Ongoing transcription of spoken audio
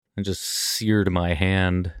It just seared my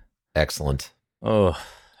hand. Excellent. Oh,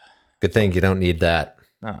 Good thing you don't need that.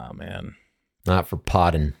 oh man. Not for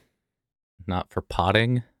potting. Not for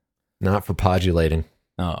potting? Not for podulating.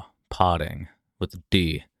 Oh, potting with a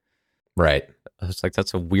D. Right. I was like,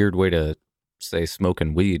 that's a weird way to say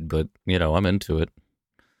smoking weed, but, I'm into it.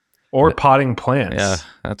 Or potting plants. Yeah,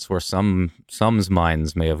 that's where some's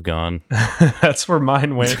minds may have gone. That's where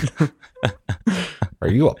mine went. Are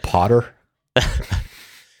you a potter?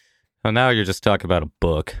 Oh, now you're just talking about a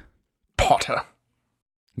book. Potter.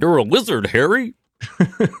 You're a wizard, Harry.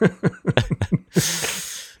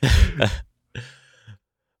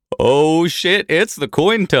 Oh, shit, it's the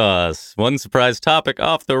coin toss. One surprise topic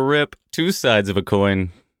off the rip, two sides of a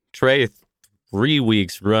coin. Trey, 3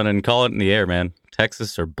 weeks running, call it in the air, man.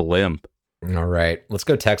 Texas or blimp? All right. Let's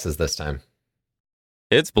go Texas this time.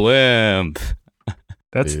 It's blimp.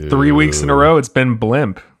 That's 3 weeks in a row. It's been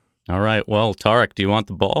blimp. All right, well, Tarek, do you want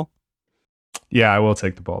the ball? Yeah, I will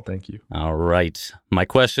take the ball. Thank you. All right. My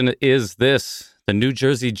question is this. The New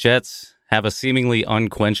Jersey Jets have a seemingly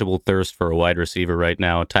unquenchable thirst for a wide receiver right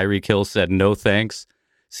now. Tyreek Hill said no thanks.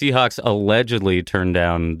 Seahawks allegedly turned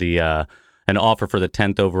down an offer for the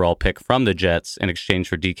 10th overall pick from the Jets in exchange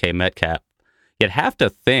for DK Metcalf. You'd have to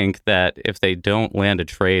think that if they don't land a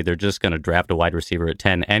trade, they're just going to draft a wide receiver at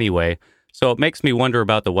 10 anyway. So it makes me wonder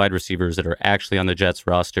about the wide receivers that are actually on the Jets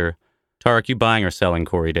roster. Tarek, you buying or selling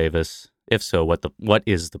Corey Davis? If so, what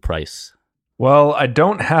is the price? Well, I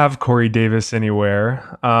don't have Corey Davis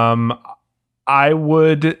anywhere. I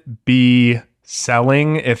would be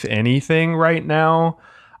selling, if anything, right now.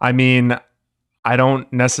 I mean, I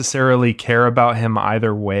don't necessarily care about him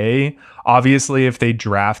either way. Obviously, if they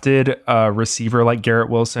drafted a receiver like Garrett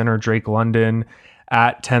Wilson or Drake London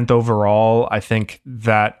at 10th overall, I think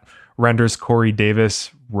that renders Corey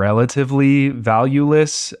Davis relatively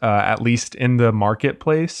valueless, at least in the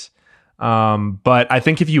marketplace. But I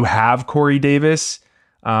think if you have Corey Davis,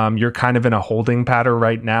 you're kind of in a holding pattern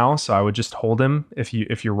right now. So I would just hold him if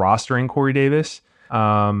you're rostering Corey Davis.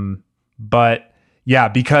 But yeah,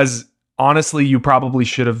 because honestly, you probably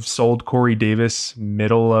should have sold Corey Davis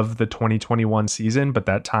middle of the 2021 season, but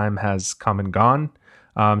that time has come and gone.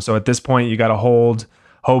 So at this point, you got to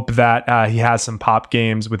hope that he has some pop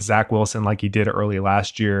games with Zach Wilson like he did early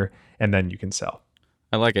last year, and then you can sell.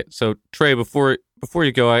 I like it. So Trey, before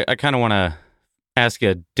you go, I kind of want to ask you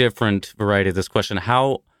a different variety of this question.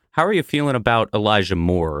 How are you feeling about Elijah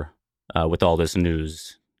Moore with all this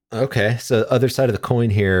news? Okay, so other side of the coin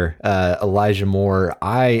here, Elijah Moore,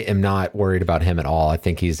 I am not worried about him at all. I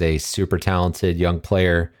think he's a super talented young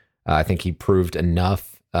player. I think he proved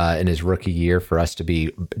enough in his rookie year for us to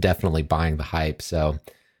be definitely buying the hype. So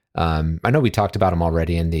I know we talked about him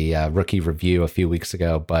already in the rookie review a few weeks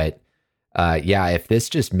ago, but yeah, if this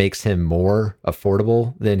just makes him more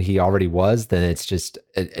affordable than he already was, then it's just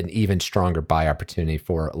an even stronger buy opportunity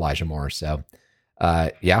for Elijah Moore. So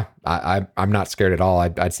yeah, I'm not scared at all.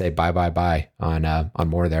 I'd say buy on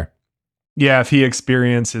Moore there. Yeah, if he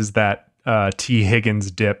experiences that T. Higgins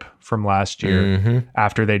dip from last year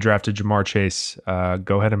after they drafted Jamar Chase,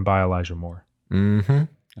 go ahead and buy Elijah Moore.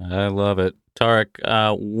 I love it.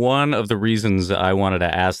 Tarek, one of the reasons I wanted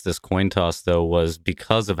to ask this coin toss, though, was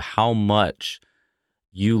because of how much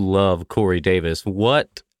you love Corey Davis.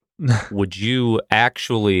 What would you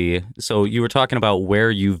actually... So you were talking about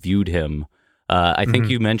where you viewed him. I think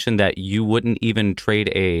you mentioned that you wouldn't even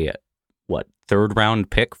trade a, third-round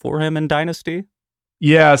pick for him in Dynasty?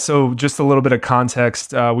 Yeah, so just a little bit of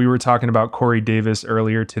context. We were talking about Corey Davis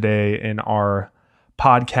earlier today in our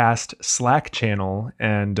podcast Slack channel.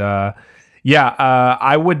 And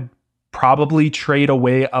I would probably trade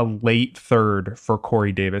away a late third for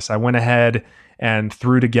Corey Davis. I went ahead and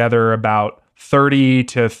threw together about 30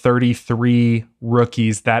 to 33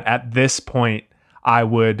 rookies that at this point I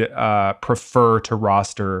would prefer to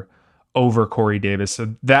roster over Corey Davis.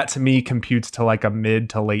 So that to me computes to like a mid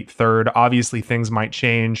to late third. Obviously things might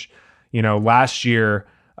change. Last year,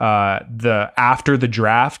 after the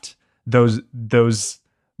draft,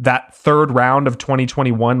 that third round of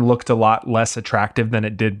 2021 looked a lot less attractive than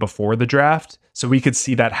it did before the draft. So we could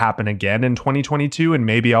see that happen again in 2022. And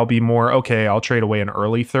maybe I'll be more, okay, I'll trade away an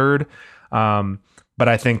early third. But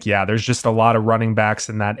I think, there's just a lot of running backs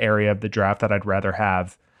in that area of the draft that I'd rather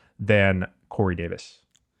have than Corey Davis.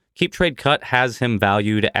 Keep Trade Cut has him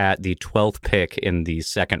valued at the 12th pick in the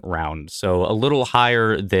second round. So a little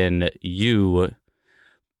higher than you,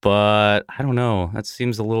 but I don't know. That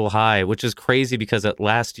seems a little high, which is crazy because at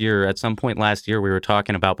some point last year, we were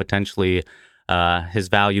talking about potentially his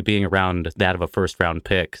value being around that of a first round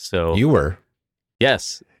pick. So you were.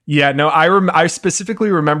 Yes. Yeah, no, I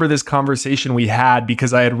specifically remember this conversation we had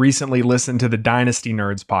because I had recently listened to the Dynasty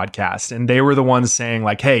Nerds podcast, and they were the ones saying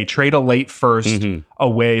like, "Hey, trade a late first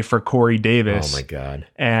away for Corey Davis." Oh my God!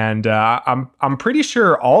 And I'm pretty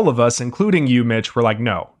sure all of us, including you, Mitch, were like,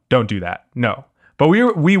 "No, don't do that, no." But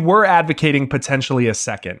we were advocating potentially a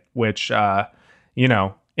second, which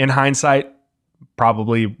in hindsight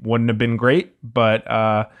probably wouldn't have been great, but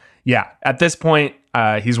yeah, at this point,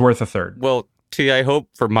 he's worth a third. Well, T, I hope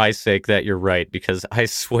for my sake that you're right, because I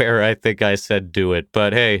swear I think I said do it.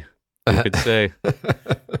 But hey, who could say?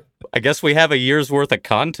 I guess we have a year's worth of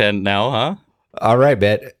content now, huh? All right,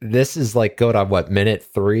 man. This is like going on minute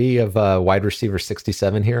 3 of wide receiver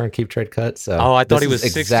 67 here on Keep Trade Cut. So I thought he was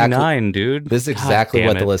 69, dude. This is exactly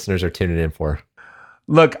what the listeners are tuning in for.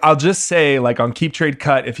 Look, I'll just say, like on Keep Trade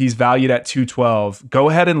Cut, if he's valued at 212, go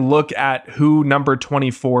ahead and look at who number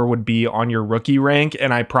 24 would be on your rookie rank,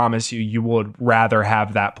 and I promise you would rather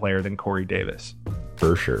have that player than Corey Davis.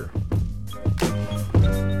 For sure.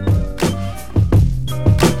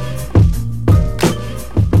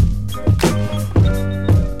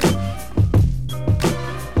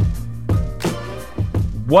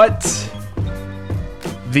 What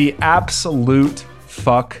the absolute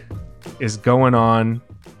fuck is going on,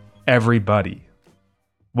 everybody?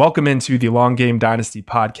 Welcome into the Long Game Dynasty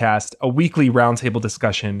podcast, a weekly roundtable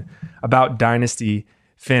discussion about Dynasty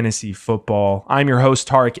fantasy football. I'm your host,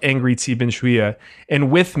 Tarek Angry T. Benchouya,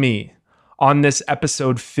 and with me on this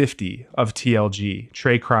episode 50 of TLG,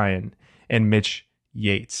 Trey Cryan and Mitch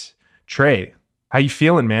Yates. Trey, how you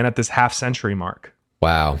feeling, man, at this half-century mark?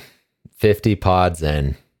 Wow, 50 pods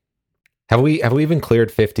in. Have we even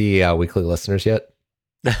cleared 50 weekly listeners yet?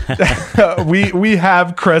 we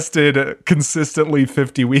have crested consistently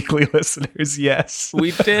 50 weekly listeners. Yes,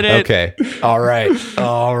 we did it. Okay. All right.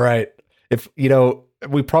 If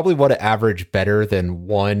we probably want to average better than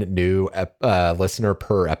one new listener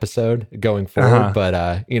per episode going forward,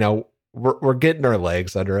 but we're getting our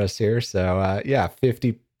legs under us here. So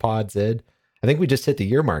 50 pods in. I think we just hit the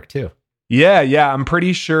year mark too. Yeah. I'm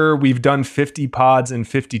pretty sure we've done 50 pods in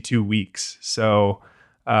 52 weeks. So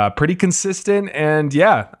pretty consistent. And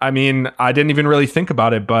yeah, I mean, I didn't even really think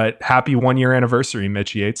about it, but happy 1-year anniversary,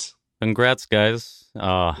 Mitch Yates. Congrats, guys.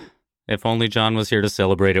 If only John was here to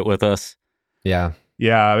celebrate it with us. Yeah.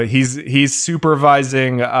 Yeah, he's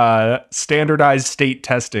supervising standardized state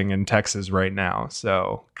testing in Texas right now.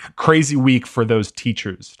 So crazy week for those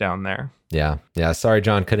teachers down there. Yeah. Sorry,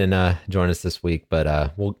 John couldn't join us this week,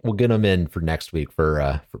 but we'll get him in for next week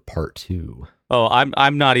for part 2. Oh,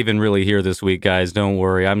 I'm not even really here this week, guys. Don't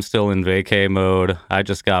worry. I'm still in vacay mode. I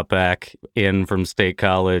just got back in from State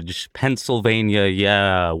College, Pennsylvania.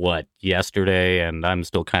 Yesterday, and I'm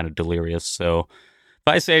still kind of delirious. So if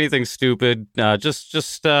I say anything stupid,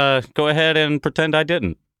 just go ahead and pretend I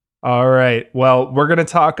didn't. All right. Well, we're going to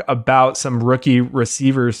talk about some rookie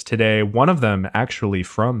receivers today. One of them actually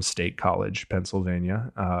from State College,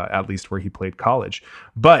 Pennsylvania, at least where he played college.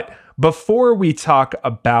 But before we talk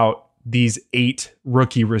about these 8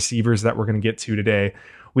 rookie receivers that we're going to get to today,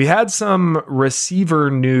 we had some receiver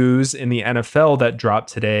news in the NFL that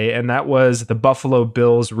dropped today, and that was the Buffalo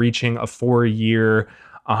Bills reaching a 4-year,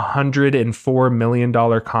 $104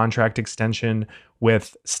 million contract extension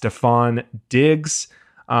with Stephon Diggs.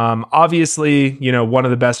 Obviously, one of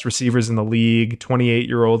the best receivers in the league,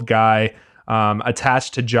 28-year-old guy,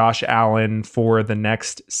 attached to Josh Allen for the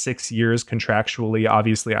next 6 years contractually.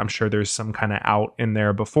 Obviously, I'm sure there's some kind of out in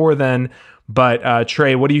there before then. But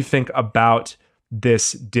Trey, what do you think about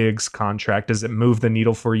this Diggs contract? Does it move the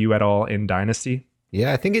needle for you at all in Dynasty?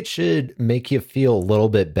 Yeah, I think it should make you feel a little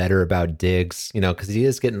bit better about Diggs, because he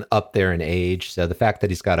is getting up there in age. So the fact that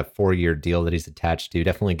he's got a 4-year deal that he's attached to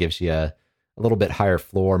definitely gives you a little bit higher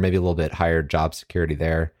floor, maybe a little bit higher job security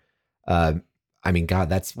there. I mean, God,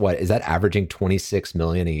 that's is that averaging $26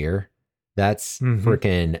 million a year? That's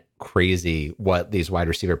freaking crazy what these wide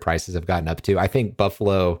receiver prices have gotten up to. I think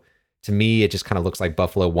Buffalo, to me, it just kind of looks like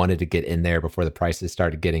Buffalo wanted to get in there before the prices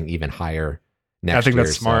started getting even higher next year. I think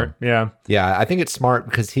that's smart. So, yeah, I think it's smart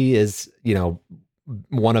because he is,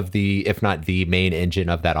 one of the, if not the main engine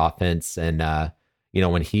of that offense. And,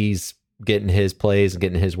 when he's getting his plays and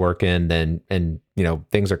getting his work in, then,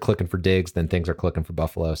 things are clicking for Diggs, then things are clicking for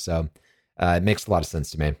Buffalo. So it makes a lot of sense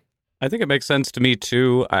to me. I think it makes sense to me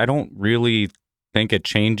too. I don't really think it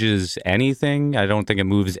changes anything. I don't think it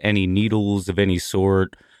moves any needles of any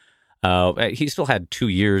sort. He still had 2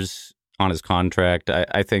 years on his contract.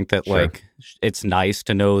 I think that it's nice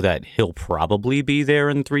to know that he'll probably be there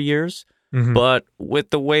in 3 years. Mm-hmm. But with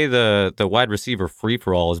the way the wide receiver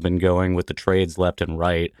free-for-all has been going with the trades left and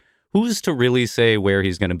right, who's to really say where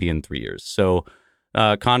he's going to be in 3 years? So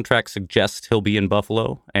contract suggests he'll be in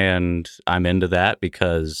Buffalo, and I'm into that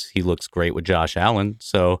because he looks great with Josh Allen.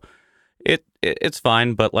 So it's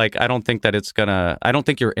fine, but like I don't think your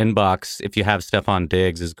inbox, if you have Stephon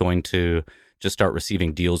Diggs, is going to just start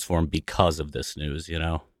receiving deals for him because of this news, you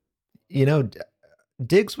know? You know,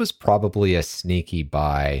 Diggs was probably a sneaky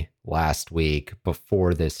buy last week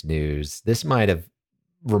before this news. This might have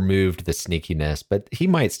removed the sneakiness, but he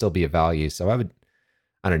might still be a value. So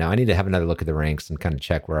I don't know. I need to have another look at the ranks and kind of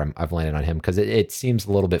check where I've landed on him, because it seems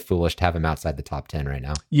a little bit foolish to have him outside the top 10 right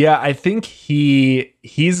now. Yeah, I think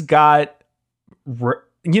he's got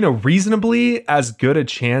reasonably as good a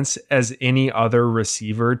chance as any other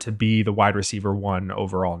receiver to be the wide receiver 1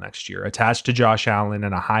 overall next year, attached to Josh Allen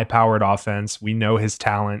and a high-powered offense. We know his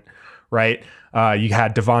talent, right? You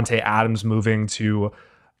had Devontae Adams moving to,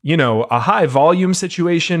 a high volume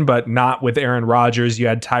situation, but not with Aaron Rodgers. You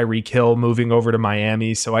had Tyreek Hill moving over to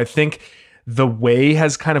Miami. So I think the way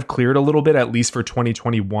has kind of cleared a little bit, at least for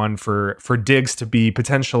 2021, for Diggs to be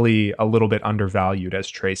potentially a little bit undervalued, as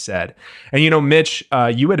Trey said. And, Mitch,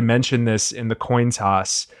 you had mentioned this in the coin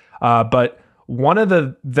toss, but one of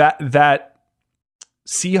that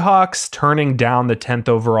Seahawks turning down the 10th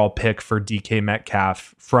overall pick for DK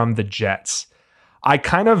Metcalf from the Jets, I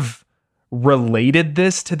kind of related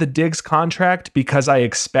this to the Diggs contract because I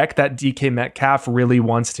expect that DK Metcalf really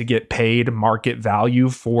wants to get paid market value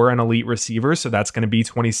for an elite receiver. So that's going to be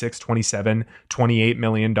 $26, $27, $28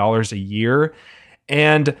 million a year.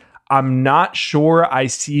 And I'm not sure I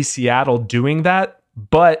see Seattle doing that,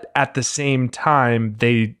 but at the same time,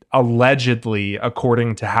 they allegedly,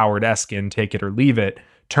 according to Howard Eskin, take it or leave it,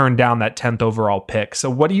 turned down that 10th overall pick. So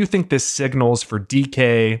what do you think this signals for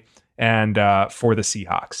DK and for the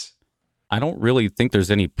Seahawks? I don't really think there's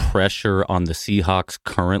any pressure on the Seahawks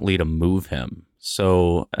currently to move him.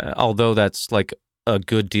 So although that's like a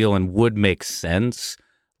good deal and would make sense,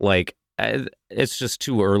 like it's just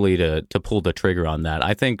too early to pull the trigger on that.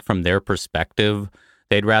 I think from their perspective,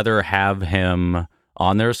 they'd rather have him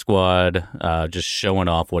on their squad, just showing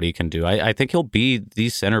off what he can do. I think he'll be the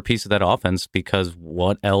centerpiece of that offense because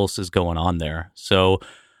what else is going on there? So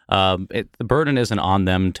the burden isn't on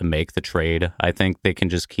them to make the trade. I think they can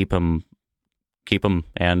just keep him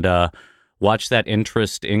and watch that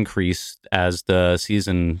interest increase as the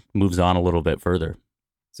season moves on a little bit further.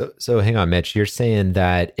 So hang on, Mitch. You're saying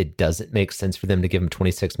that it doesn't make sense for them to give him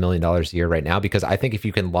 $26 million a year right now? Because I think if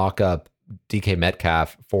you can lock up DK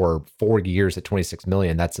Metcalf for 4 years at $26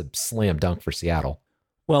 million, that's a slam dunk for Seattle.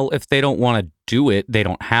 Well, if they don't want to do it, they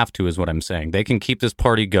don't have to, is what I'm saying. They can keep this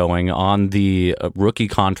party going on the rookie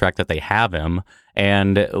contract that they have him.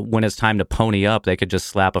 And when it's time to pony up, they could just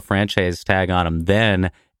slap a franchise tag on him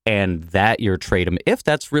then, and that year trade him, if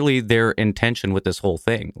that's really their intention with this whole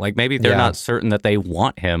thing. Like maybe they're not certain that they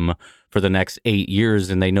want him for the next 8 years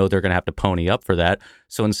and they know they're going to have to pony up for that.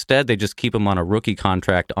 So instead, they just keep him on a rookie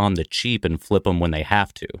contract on the cheap and flip him when they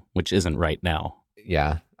have to, which isn't right now.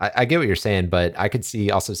 Yeah, I get what you're saying, but I could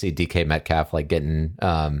also see DK Metcalf like getting,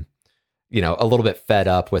 a little bit fed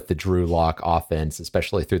up with the Drew Lock offense,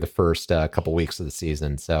 especially through the first couple weeks of the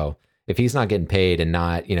season. So if he's not getting paid and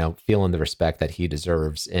not, feeling the respect that he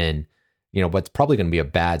deserves in, what's probably going to be a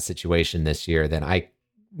bad situation this year, then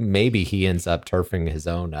maybe he ends up turfing his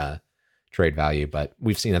own trade value. But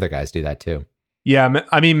we've seen other guys do that too. Yeah,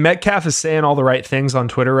 I mean, Metcalf is saying all the right things on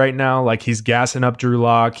Twitter right now. Like he's gassing up Drew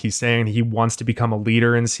Lock. He's saying he wants to become a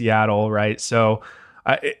leader in Seattle, right? So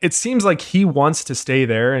it seems like he wants to stay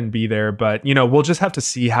there and be there, but we'll just have to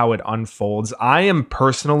see how it unfolds. I am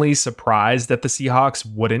personally surprised that the Seahawks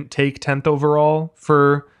wouldn't take 10th overall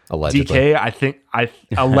for allegedly. DK.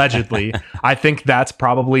 Allegedly, I think that's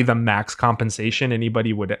probably the max compensation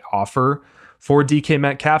anybody would offer for DK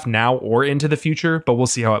Metcalf now or into the future, but we'll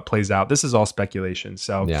see how it plays out. This is all speculation.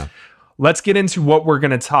 So yeah. Let's get into what we're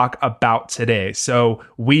going to talk about today. So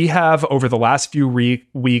we have, over the last few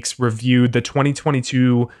weeks, reviewed the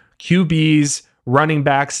 2022 QBs, running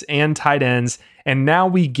backs, and tight ends. And now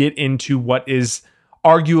we get into what is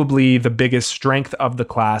arguably the biggest strength of the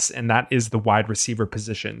class, and that is the wide receiver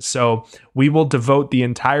position. So we will devote the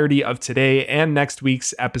entirety of today and next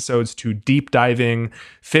week's episodes to deep diving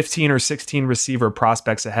 15 or 16 receiver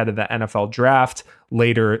prospects ahead of the NFL draft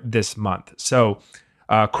later this month. So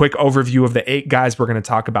quick overview of the 8 guys we're going to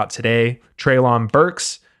talk about today: Treylon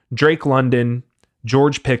Burks, Drake London,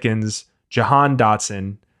 George Pickens, Jahan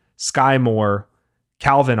Dotson, Sky Moore,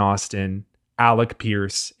 Calvin Austin, Alec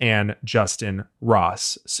Pierce, and Justin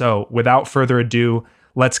Ross. So without further ado,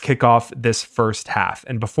 let's kick off this first half.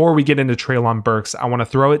 And before we get into Treylon Burks, I want to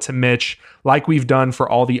throw it to Mitch, like we've done for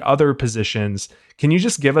all the other positions. Can you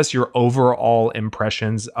just give us your overall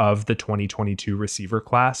impressions of the 2022 receiver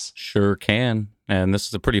class? Sure can. And this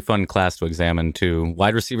is a pretty fun class to examine, too.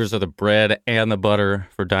 Wide receivers are the bread and the butter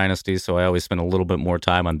for Dynasty, so I always spend a little bit more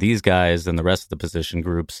time on these guys than the rest of the position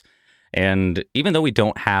groups. And even though we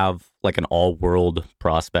don't have like an all-world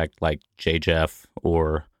prospect like J. Jeff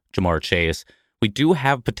or Jamar Chase, we do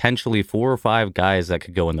have potentially 4 or 5 guys that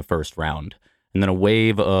could go in the first round. And then a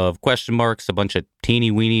wave of question marks, a bunch of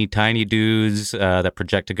teeny-weeny, tiny dudes that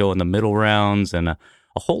project to go in the middle rounds, and a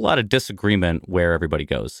whole lot of disagreement where everybody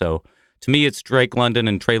goes. So to me, it's Drake London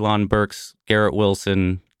and Treylon Burks, Garrett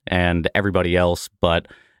Wilson, and everybody else, but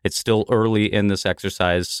it's still early in this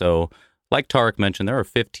exercise. So like Tarek mentioned, there are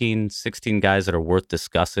 15, 16 guys that are worth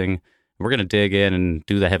discussing. We're going to dig in and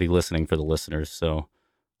do the heavy listening for the listeners. So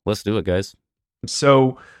let's do it, guys.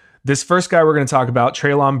 So this first guy we're going to talk about,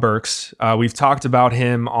 Treylon Burks, we've talked about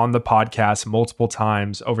him on the podcast multiple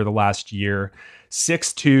times over the last year.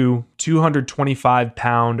 6'2",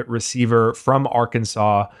 225-pound receiver from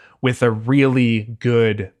Arkansas with a really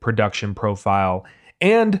good production profile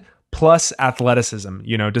and plus athleticism,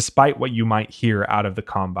 despite what you might hear out of the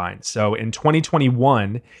combine. So in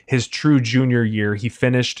 2021, his true junior year, he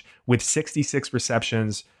finished with 66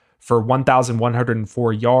 receptions for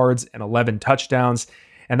 1,104 yards and 11 touchdowns.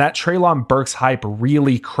 And that Treylon Burks hype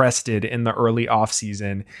really crested in the early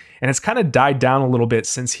offseason. And it's kind of died down a little bit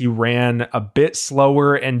since he ran a bit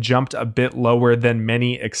slower and jumped a bit lower than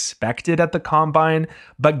many expected at the combine.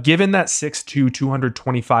 But given that 6'2",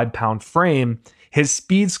 225-pound frame, his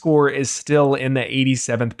speed score is still in the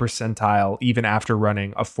 87th percentile, even after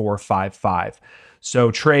running a 4.55.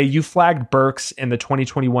 So, Trey, you flagged Burks in the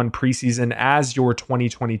 2021 preseason as your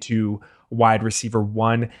 2022 wide receiver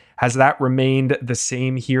 1. Has that remained the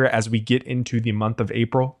same here as we get into the month of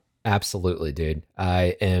April? Absolutely, dude.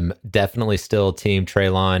 I am definitely still team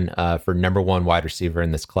Treylon for number 1 wide receiver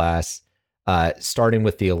in this class. Starting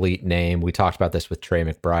with the elite name, we talked about this with Trey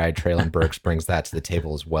McBride. Treylon Burks brings that to the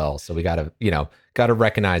table as well. So we got to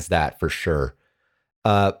recognize that for sure.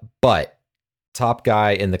 But top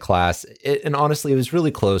guy in the class, and honestly, it was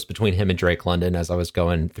really close between him and Drake London as I was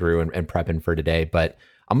going through and prepping for today. But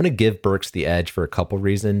I'm going to give Burks the edge for a couple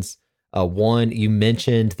reasons. One, you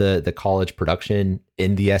mentioned the college production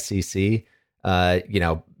in the SEC.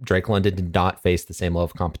 Drake London did not face the same level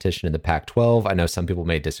of competition in the Pac-12. I know some people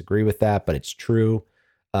may disagree with that, but it's true.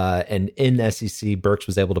 And in the SEC, Burks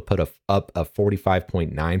was able to put up a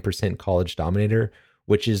 45.9% college dominator,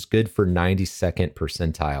 which is good for 92nd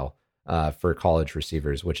percentile for college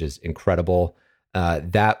receivers, which is incredible.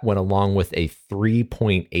 That went along with a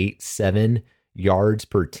 3.87 yards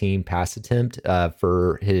per team pass attempt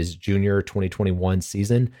for his junior 2021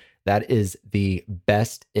 season. That is the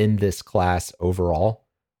best in this class overall,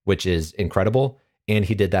 which is incredible. And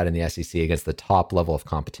he did that in the SEC against the top level of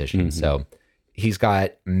competition. Mm-hmm. So he's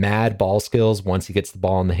got mad ball skills once he gets the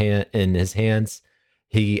ball in his hands.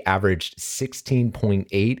 He averaged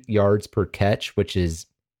 16.8 yards per catch, which is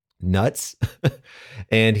nuts.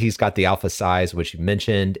 And he's got the alpha size, which you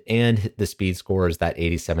mentioned, and the speed score is that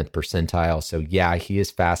 87th percentile. So yeah, he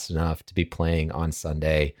is fast enough to be playing on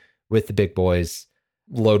Sunday with the big boys.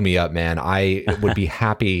 Load me up, man. I would be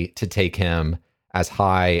happy to take him as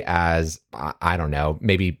high as, I don't know,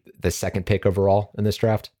 maybe the second pick overall in this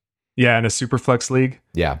draft. Yeah, in a super flex league.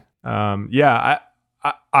 Yeah. I'm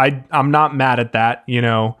not mad at that.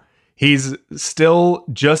 He's still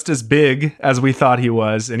just as big as we thought he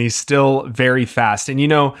was, and he's still very fast.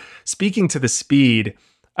 And, speaking to the speed,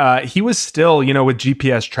 he was still, with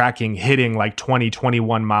GPS tracking, hitting like 20,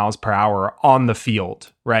 21 miles per hour on the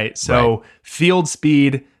field, right? So field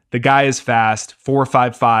speed, the guy is fast.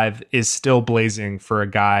 4.55 is still blazing for a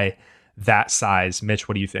guy that size. Mitch,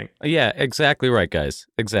 what do you think? Yeah, exactly right, guys.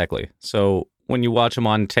 Exactly. So when you watch him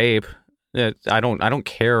on tape, I don't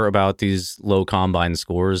care about these low combine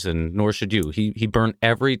scores, and nor should you. He burnt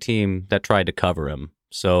every team that tried to cover him.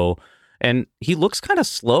 So, and he looks kind of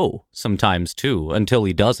slow sometimes too, until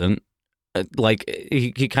he doesn't. Like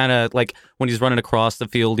he kind of, like when he's running across the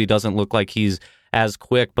field, he doesn't look like he's as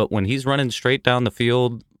quick. But when he's running straight down the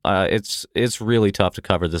field, it's really tough to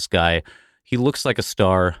cover this guy. He looks like a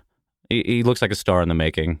star. He looks like a star in the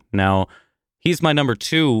making. Now, he's my number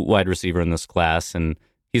 2 wide receiver in this class, and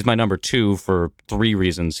he's my number 2 for 3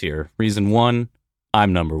 reasons here. Reason 1,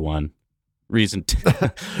 I'm number 1. Reason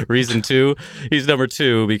 2, he's number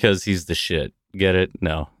 2 because he's the shit. Get it?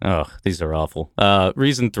 No. Oh, these are awful.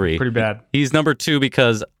 Reason 3. Pretty bad. He's number 2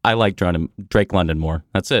 because I like Drake London more.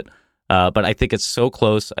 That's it. But I think it's so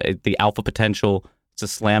close. The alpha potential,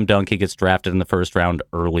 it's a slam dunk. He gets drafted in the first round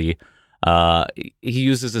early. He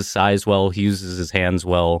uses his size well. He uses his hands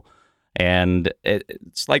well. And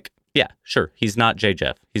it's like, yeah, sure, he's not J.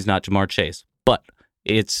 Jeff. He's not Jamar Chase. But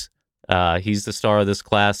he's the star of this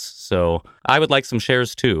class. So I would like some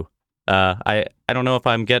shares too. I don't know if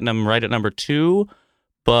I'm getting him right at number 2,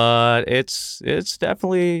 but it's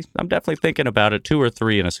definitely, I'm definitely thinking about it, 2 or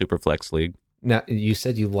 3 in a super flex league. Now, you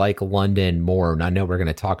said you like London more, and I know we're going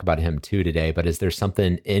to talk about him too today, but is there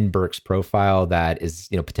something in Burks' profile that is,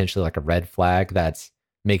 potentially like a red flag that's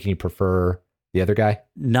making you prefer the other guy?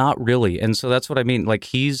 Not really. And so that's what I mean. Like,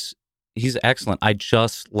 he's excellent. I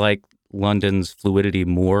just like London's fluidity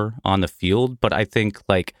more on the field, but I think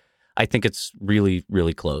it's really,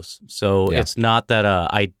 really close. So It's not that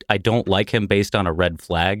I don't like him based on a red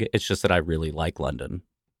flag. It's just that I really like London.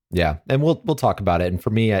 Yeah, and we'll talk about it. And for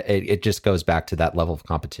me, it just goes back to that level of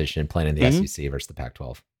competition playing in the SEC versus the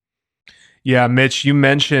Pac-12. Yeah, Mitch, you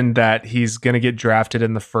mentioned that he's going to get drafted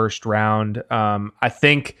in the first round. I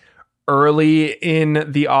think early in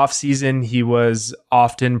the offseason, he was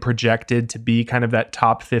often projected to be kind of that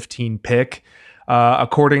top 15 pick.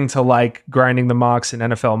 According to like Grinding the Mocks and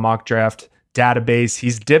NFL Mock Draft database,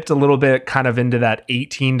 he's dipped a little bit kind of into that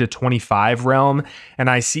 18 to 25 realm. And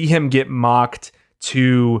I see him get mocked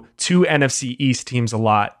to 2 NFC East teams a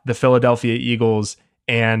lot, the Philadelphia Eagles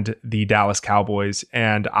and the Dallas Cowboys.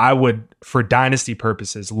 And I would, for dynasty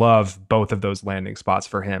purposes, love both of those landing spots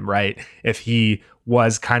for him, right? If he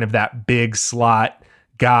was kind of that big slot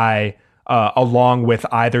guy, along with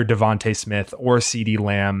either Devontae Smith or CeeDee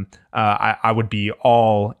Lamb, I would be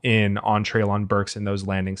all in on Treylon Burks in those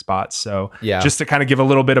landing spots. So just to kind of give a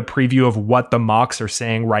little bit of preview of what the mocks are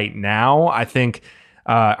saying right now, I think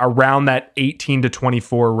around that 18 to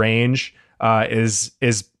 24 range is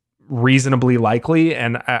reasonably likely,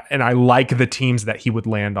 and I like the teams that he would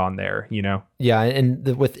land on there. Yeah,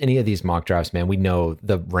 and with any of these mock drafts, man, we know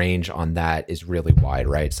the range on that is really wide,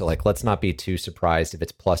 right? So like, let's not be too surprised if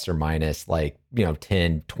it's plus or minus like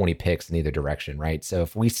 10, 20 picks in either direction, right? So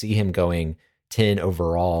if we see him going 10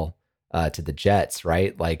 overall to the Jets,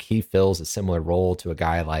 right, like he fills a similar role to a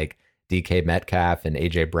guy like DK Metcalf and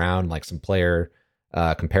AJ Brown, like some player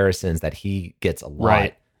comparisons that he gets a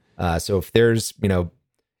lot. Right. So if there's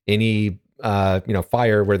any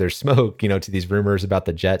fire where there's smoke, to these rumors about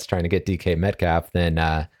the Jets trying to get DK Metcalf,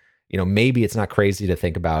 then maybe it's not crazy to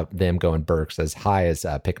think about them going Burks as high as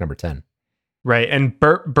pick number 10. Right. And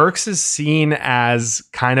Burks is seen as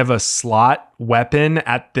kind of a slot weapon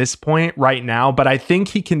at this point right now, but I think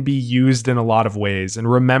he can be used in a lot of ways. And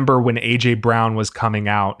remember when AJ Brown was coming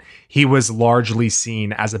out, he was largely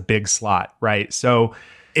seen as a big slot, right? So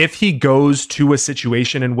if he goes to a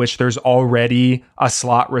situation in which there's already a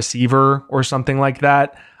slot receiver or something like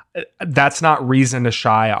that, that's not reason to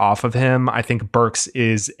shy off of him. I think Burks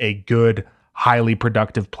is a good, highly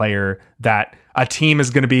productive player that a team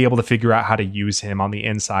is going to be able to figure out how to use him on the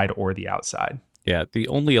inside or the outside. Yeah, the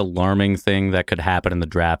only alarming thing that could happen in the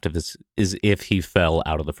draft is if he fell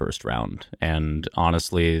out of the first round. And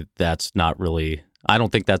honestly, that's not really, I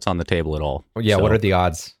don't think that's on the table at all. Yeah, so, what are the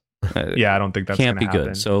odds? Yeah, I don't think that's can't be happen.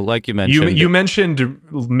 Good. So, like you mentioned, you mentioned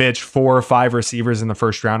Mitch 4 or 5 receivers in the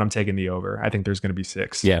first round. I'm taking the over. I think there's going to be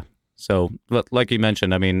 6. Yeah. So, like you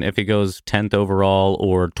mentioned, I mean, if he goes 10th overall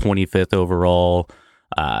or 25th overall,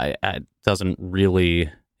 it doesn't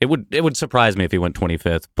really. It would surprise me if he went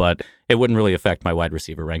 25th, but it wouldn't really affect my wide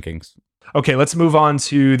receiver rankings. Okay, let's move on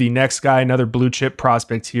to the next guy, another blue chip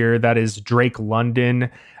prospect here. That is Drake London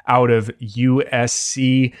out of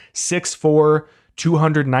USC, 6'4",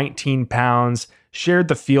 219 pounds, shared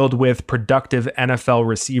the field with productive NFL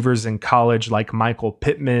receivers in college like Michael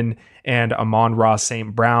Pittman and Amon-Ra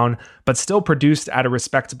St. Brown, but still produced at a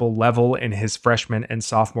respectable level in his freshman and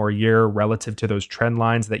sophomore year relative to those trend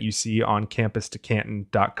lines that you see on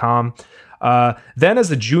campustocanton.com. Then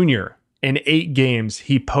as a junior, in 8 games,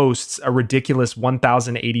 he posts a ridiculous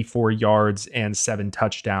 1,084 yards and 7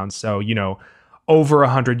 touchdowns. So, over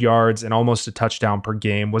 100 yards and almost a touchdown per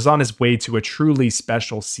game, was on his way to a truly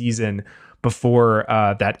special season before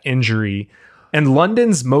that injury. And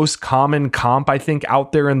London's most common comp, I think,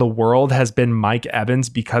 out there in the world has been Mike Evans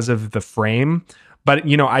because of the frame. But,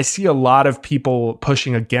 I see a lot of people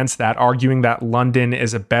pushing against that, arguing that London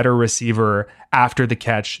is a better receiver after the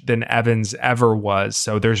catch than Evans ever was.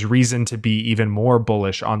 So there's reason to be even more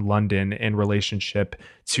bullish on London in relationship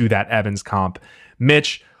to that Evans comp.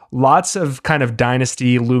 Mitch, lots of kind of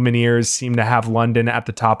dynasty lumineers seem to have London at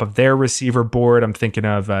the top of their receiver board. I'm thinking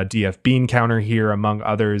of DF Bean Counter here, among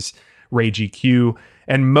others, Ray GQ.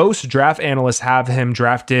 And most draft analysts have him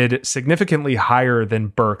drafted significantly higher than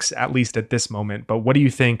Burks, at least at this moment. But what do you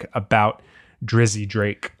think about Drizzy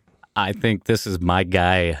Drake? I think this is my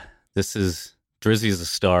guy. Drizzy's a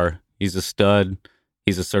star. He's a stud.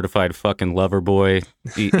 He's a certified fucking lover boy.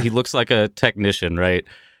 He looks like a technician, right?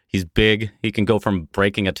 He's big. He can go from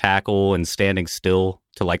breaking a tackle and standing still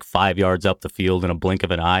to like 5 yards up the field in a blink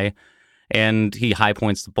of an eye. And he high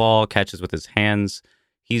points the ball, catches with his hands.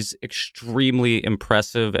 He's extremely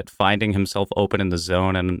impressive at finding himself open in the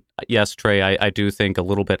zone. And yes, Trey, I do think a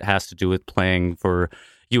little bit has to do with playing for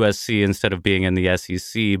USC instead of being in the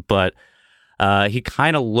SEC, but he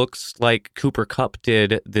kind of looks like Cooper Kupp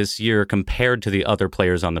did this year compared to the other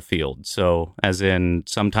players on the field. So as in,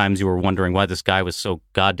 sometimes you were wondering why this guy was so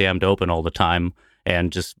goddamned open all the time and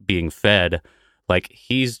just being fed. Like,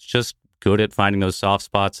 he's just good at finding those soft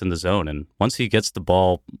spots in the zone. And once he gets the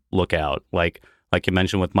ball, look out. Like you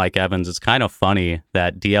mentioned with Mike Evans, it's kind of funny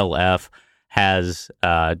that DLF has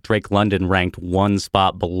Drake London ranked one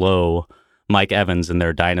spot below Mike Evans in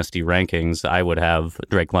their dynasty rankings. I would have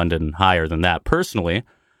Drake London higher than that personally.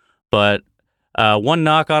 But one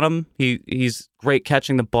knock on him, he's great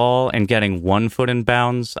catching the ball and getting 1 foot in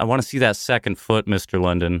bounds. I want to see that second foot, Mr.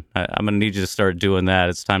 London. I'm going to need you to start doing that.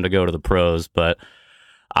 It's time to go to the pros. But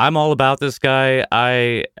I'm all about this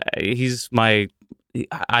guy. He's my,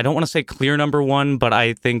 I don't want to say clear number one, but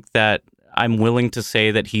I think that I'm willing to say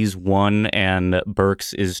that he's 1 and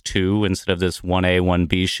Burks is 2 instead of this 1A,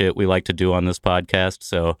 1B shit we like to do on this podcast.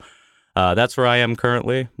 So that's where I am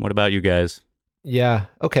currently. What about you guys? Yeah.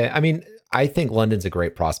 Okay. I mean, I think London's a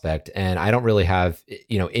great prospect, and I don't really have,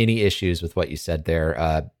 any issues with what you said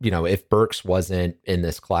there. If Burks wasn't in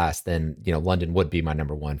this class, then, London would be my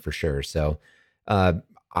number 1 for sure. So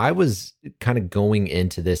I was kind of going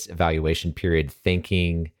into this evaluation period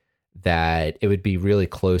thinking that it would be really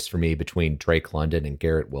close for me between Drake London and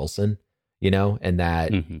Garrett Wilson, and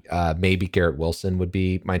that maybe Garrett Wilson would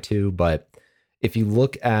be my 2. But if you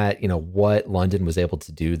look at, what London was able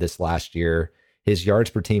to do this last year, his yards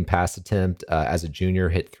per team pass attempt as a junior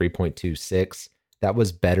hit 3.26. That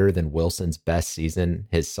was better than Wilson's best season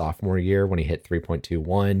his sophomore year when he hit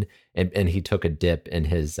 3.21. And he took a dip in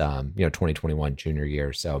his, 2021 junior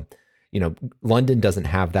year. So, London doesn't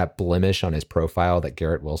have that blemish on his profile that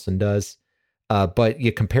Garrett Wilson does. But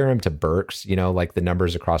you compare him to Burks, like the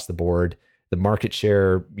numbers across the board, the market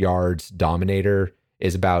share yards dominator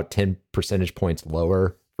is about 10 percentage points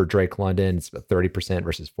lower for Drake London. It's about 30%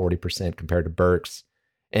 versus 40% compared to Burks.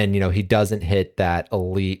 And, he doesn't hit that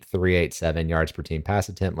elite 3.87 yards per team pass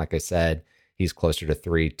attempt. Like I said, he's closer to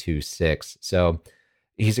 3.26. So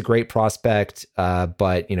he's a great prospect.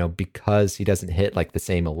 But, because he doesn't hit like the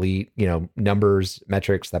same elite, numbers,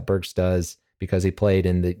 metrics that Burks does, because he played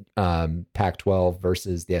in the Pac-12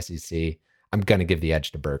 versus the SEC, I'm going to give the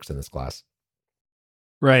edge to Burks in this class.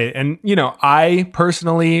 Right. And, I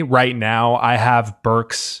personally, right now, I have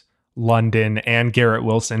Burks, London, and Garrett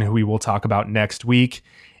Wilson, who we will talk about next week,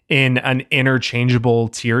 in an interchangeable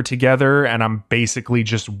tier together. And I'm basically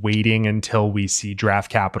just waiting until we see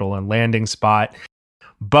draft capital and landing spot.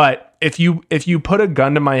 But if you put a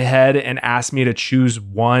gun to my head and ask me to choose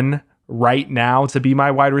one right now to be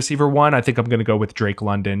my wide receiver 1, I think I'm going to go with Drake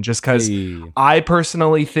London, just because I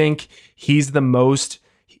personally think he's the most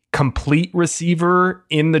complete receiver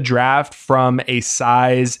in the draft from a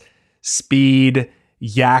size, speed,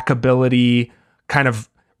 yak ability, kind of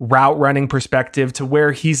route running perspective, to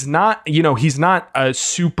where he's not a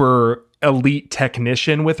super elite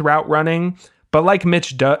technician with route running. But like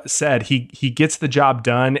Mitch said, he gets the job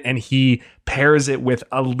done, and he pairs it with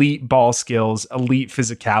elite ball skills, elite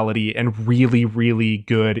physicality, and really, really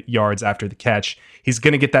good yards after the catch. He's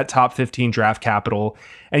going to get that top 15 draft capital.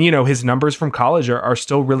 And, his numbers from college are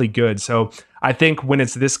still really good. So I think when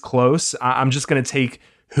it's this close, I'm just going to take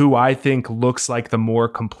who I think looks like the more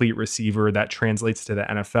complete receiver that translates to the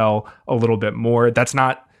NFL a little bit more. That's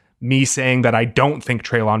not me saying that I don't think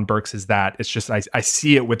Treylon Burks is that. It's just I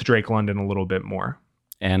see it with Drake London a little bit more.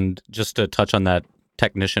 And just to touch on that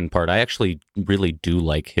technician part, I actually really do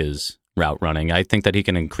like his route running. I think that he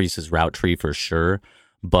can increase his route tree for sure,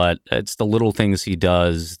 but it's the little things he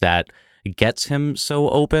does that gets him so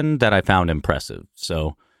open that I found impressive.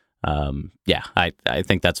 So, I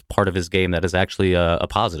think that's part of his game that is actually a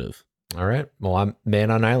positive. All right. Well, I'm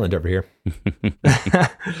man on island over here.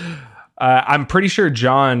 I'm pretty sure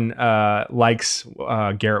John likes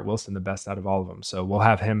Garrett Wilson the best out of all of them. So we'll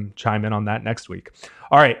have him chime in on that next week.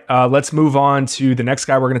 All right, let's move on to the next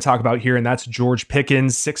guy we're going to talk about here, and that's George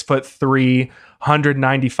Pickens, 6'3",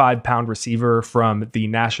 195-pound receiver from the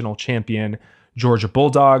national champion Georgia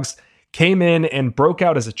Bulldogs. Came in and broke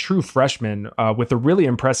out as a true freshman with a really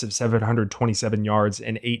impressive 727 yards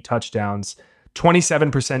and 8 touchdowns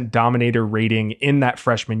 27% dominator rating in that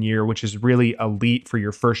freshman year, which is really elite for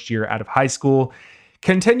your first year out of high school.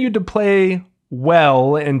 Continued to play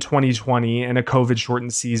well in 2020 in a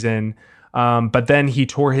COVID-shortened season, but then he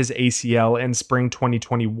tore his ACL in spring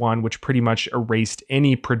 2021, which pretty much erased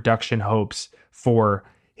any production hopes for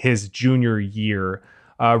his junior year.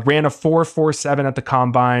 Ran a 4.47 at the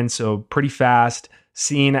combine, so pretty fast,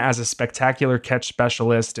 seen as a spectacular catch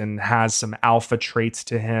specialist and has some alpha traits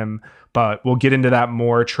to him, but we'll get into that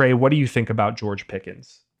more. Trey, what do you think about George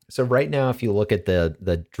Pickens? So right now, if you look at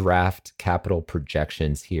the draft capital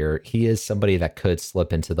projections here, he is somebody that could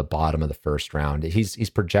slip into the bottom of the first round. He's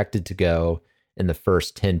projected to go in the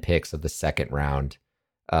first 10 picks of the second round,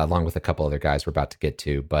 along with a couple other guys we're about to get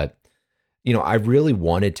to. But, you know, I really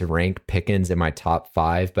wanted to rank Pickens in my top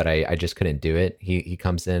 5, but I just couldn't do it. He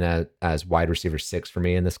comes in as wide receiver 6 for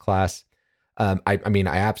me in this class. I mean,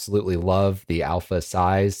 I absolutely love the alpha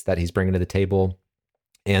size that he's bringing to the table.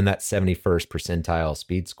 And that 71st percentile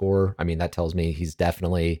speed score. I mean, that tells me he's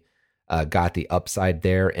definitely got the upside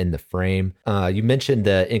there in the frame. You mentioned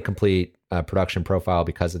the incomplete production profile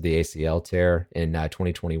because of the ACL tear in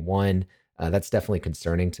 2021. That's definitely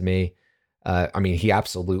concerning to me. I mean, he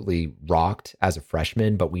absolutely rocked as a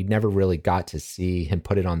freshman, but we never really got to see him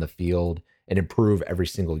put it on the field and improve every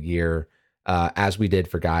single year, as we did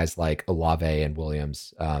for guys like Olave and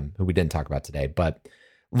Williams, who we didn't talk about today. But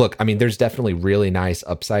look, I mean, there's definitely really nice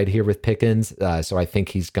upside here with Pickens. So I think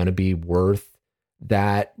he's going to be worth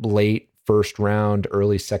that late first round,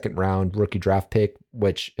 early second round rookie draft pick,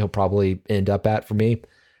 which he'll probably end up at for me.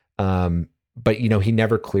 But, you know, he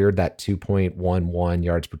never cleared that 2.11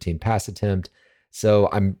 yards per team pass attempt. So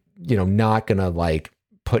I'm, you know, not going to like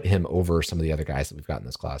put him over some of the other guys that we've got in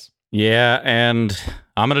this class. Yeah, and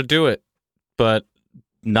I'm going to do it, but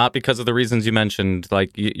not because of the reasons you mentioned.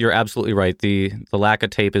 Like, you're absolutely right. The lack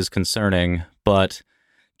of tape is concerning, but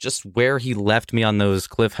just where he left me on those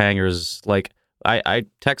cliffhangers, like I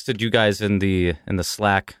texted you guys in the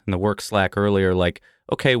Slack, in the work Slack earlier, like,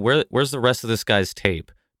 okay, where's the rest of this guy's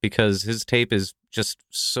tape? Because his tape is just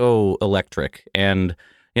so electric. And,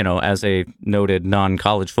 you know, as a noted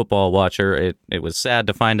non-college football watcher, it was sad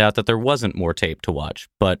to find out that there wasn't more tape to watch.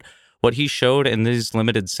 But what he showed in these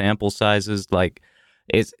limited sample sizes, like,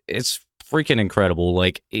 it's freaking incredible.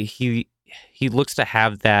 Like, he looks to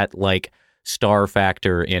have that like star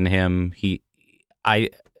factor in him. I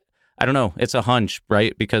don't know. It's a hunch,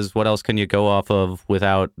 right? Because what else can you go off of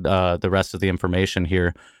without the rest of the information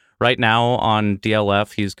here? Right now on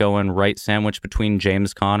DLF, he's going right sandwich between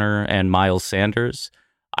James Conner and Miles Sanders.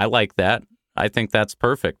 I like that. I think that's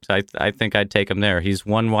perfect. I think I'd take him there. He's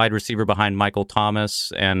one wide receiver behind Michael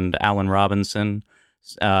Thomas and Allen Robinson.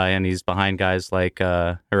 And he's behind guys like,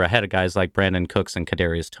 or ahead of guys like Brandon Cooks and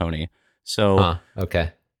Kadarius Toney. So,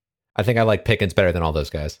 okay. I think I like Pickens better than all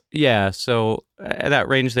those guys. Yeah. So that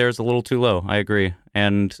range there is a little too low. I agree.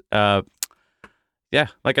 And, yeah,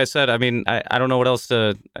 like I said, I mean, I don't know what else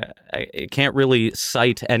to, I can't really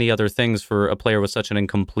cite any other things for a player with such an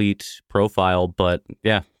incomplete profile, but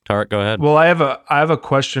yeah, Tarek, go ahead. Well, I have a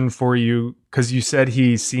question for you, because you said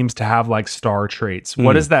he seems to have like star traits.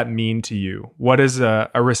 What does that mean to you? What is a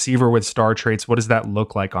receiver with star traits? What does that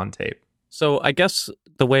look like on tape? So I guess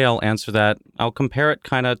the way I'll answer that, I'll compare it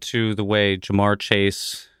kind of to the way Jamar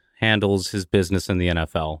Chase handles his business in the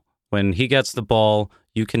NFL. When he gets the ball,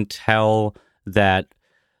 you can tell that,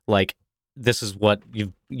 like, this is what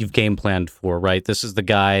you've game planned for, right? This is the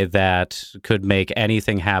guy that could make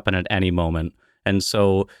anything happen at any moment. And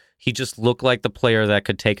so he just looked like the player that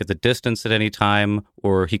could take it the distance at any time,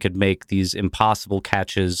 or he could make these impossible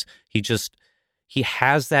catches. He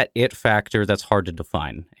has that it factor that's hard to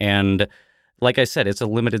define. And like I said, it's a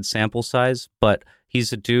limited sample size, but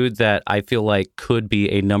he's a dude that I feel like could be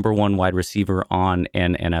a number one wide receiver on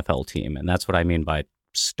an NFL team. And that's what I mean by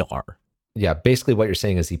star. Yeah, basically what you're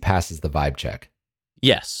saying is he passes the vibe check.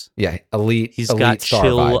 Yes. Yeah, elite. He's elite got star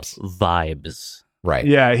chill vibes. Right.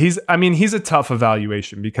 Yeah, he's a tough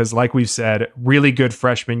evaluation because, like we've said, really good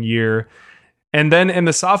freshman year. And then in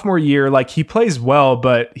the sophomore year, like, he plays well,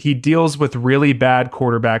 but he deals with really bad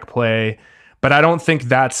quarterback play. But I don't think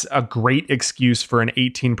that's a great excuse for an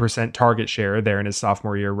 18% target share there in his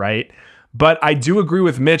sophomore year, right? But I do agree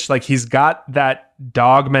with Mitch. Like, he's got that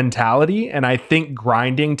dog mentality, and I think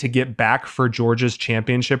grinding to get back for Georgia's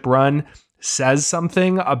championship run says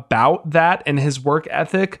something about that and his work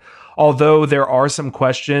ethic. Although there are some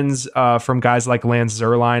questions from guys like Lance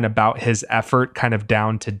Zierlein about his effort kind of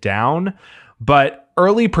down to down. But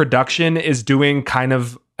early production is doing kind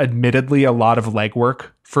of admittedly a lot of legwork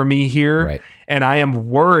for me here. Right. And I am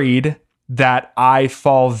worried that I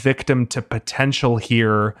fall victim to potential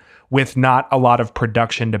here with not a lot of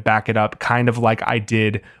production to back it up, kind of like I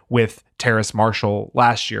did with Terrace Marshall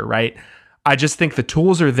last year, right? I just think the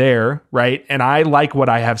tools are there, right? And I like what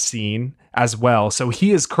I have seen as well. So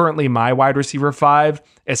he is currently my wide receiver 5,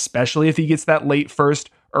 especially if he gets that late first,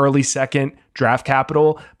 early second draft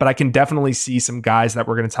capital. But I can definitely see some guys that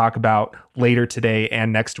we're going to talk about later today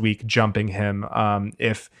and next week jumping him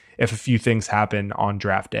if a few things happen on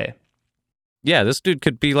draft day. Yeah, this dude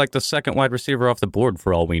could be like the second wide receiver off the board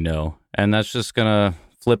for all we know. And that's just going to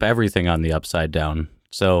flip everything on the upside down.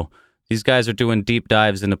 So these guys are doing deep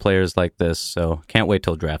dives into players like this. So can't wait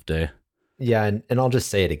till draft day. Yeah, and I'll just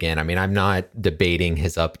say it again. I mean, I'm not debating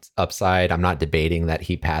his upside. I'm not debating that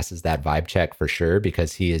he passes that vibe check for sure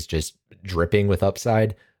because he is just dripping with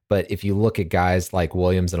upside. But if you look at guys like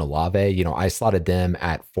Williams and Olave, I slotted them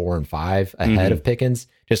at 4 and 5 ahead of Pickens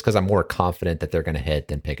just because I'm more confident that they're going to hit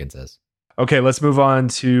than Pickens is. Okay, let's move on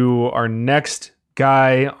to our next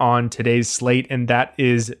guy on today's slate, and that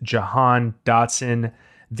is Jahan Dotson,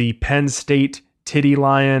 the Penn State Titty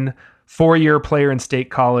Lion, 4-year player in State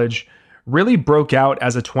College. Really broke out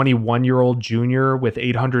as a 21-year-old junior with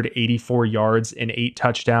 884 yards and 8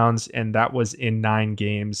 touchdowns, and that was in 9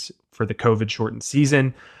 games for the COVID-shortened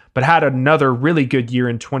season, but had another really good year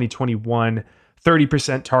in 2021,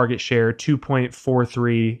 30% target share,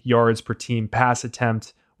 2.43 yards per team pass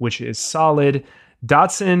attempt, which is solid.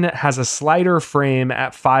 Dotson has a slighter frame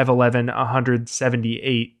at 5'11",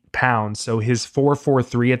 178 pounds, so his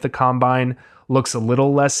 4.43 at the combine looks a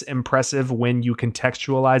little less impressive when you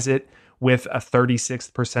contextualize it with a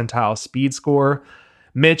 36th percentile speed score.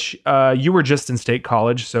 Mitch, you were just in State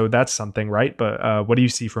College, so that's something, right? But what do you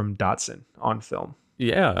see from Dotson on film?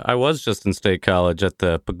 Yeah, I was just in State College at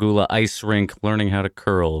the Pagula Ice Rink learning how to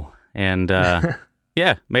curl. And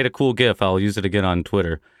yeah, made a cool GIF. I'll use it again on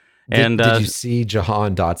Twitter. Did you see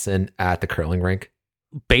Jahan Dotson at the curling rink?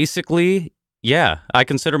 Basically, yeah. I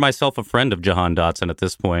consider myself a friend of Jahan Dotson at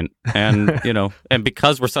this point. And, and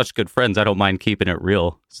because we're such good friends, I don't mind keeping it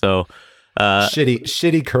real. So...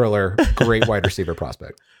 shitty curler, great wide receiver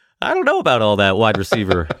prospect. I don't know about all that wide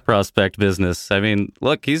receiver prospect business. I mean,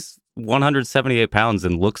 look, he's 178 pounds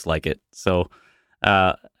and looks like it. So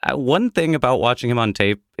one thing about watching him on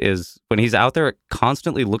tape is when he's out there, it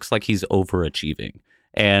constantly looks like he's overachieving.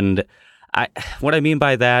 And what I mean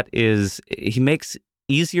by that is he makes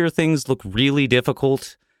easier things look really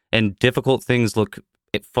difficult and difficult things look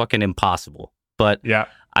fucking impossible. But yeah.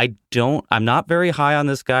 I'm not very high on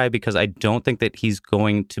this guy because I don't think that he's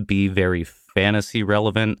going to be very fantasy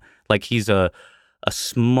relevant. Like he's a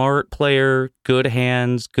smart player, good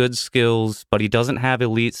hands, good skills, but he doesn't have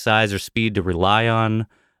elite size or speed to rely on.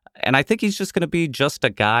 And I think he's just going to be just a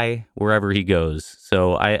guy wherever he goes.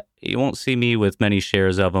 So you won't see me with many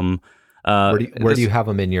shares of him. Where do you have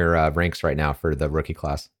him in your ranks right now for the rookie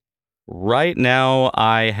class? Right now,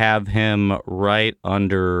 I have him right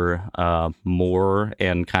under Moore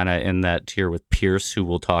and kind of in that tier with Pierce, who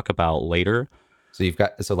we'll talk about later. So you've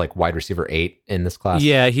got like wide receiver 8 in this class?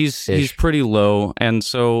 Yeah, he's pretty low. And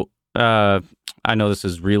so I know this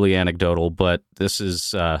is really anecdotal, but this is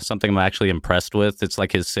something I'm actually impressed with. It's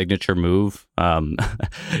like his signature move.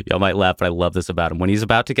 Y'all might laugh, but I love this about him. When he's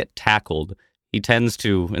about to get tackled, he tends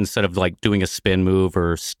to, instead of like doing a spin move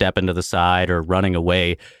or step into the side or running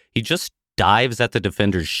away, he just dives at the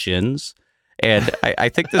defender's shins. And I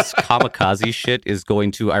think this kamikaze shit is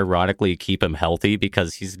going to ironically keep him healthy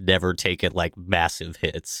because he's never taken like massive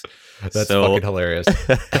hits. That's fucking hilarious.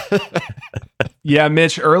 Yeah,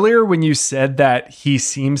 Mitch, earlier when you said that he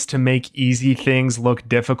seems to make easy things look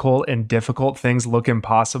difficult and difficult things look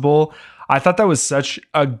impossible, I thought that was such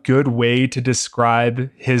a good way to describe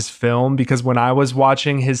his film, because when I was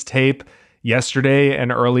watching his tape yesterday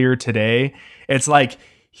and earlier today, it's like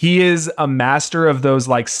he is a master of those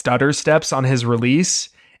like stutter steps on his release.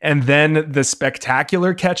 And then the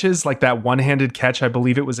spectacular catches, like that one-handed catch, I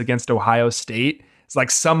believe it was against Ohio State. It's like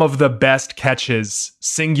some of the best catches,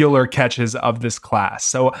 singular catches of this class.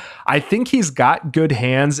 So I think he's got good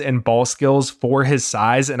hands and ball skills for his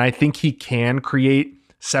size. And I think he can create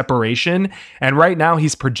separation. And right now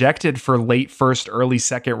he's projected for late first, early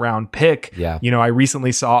second round pick. Yeah. I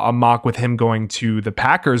recently saw a mock with him going to the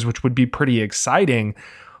Packers, which would be pretty exciting.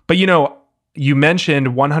 But, you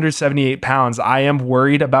mentioned 178 pounds. I am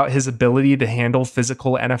worried about his ability to handle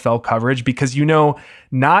physical NFL coverage because,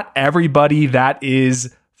 not everybody that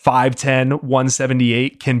is 5'10",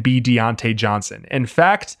 178 can be Deontay Johnson. In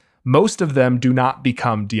fact, most of them do not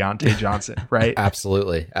become Deontay Johnson, right?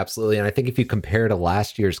 Absolutely. Absolutely. And I think if you compare to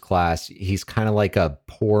last year's class, he's kind of like a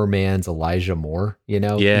poor man's Elijah Moore,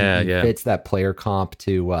 Yeah, he fits that player comp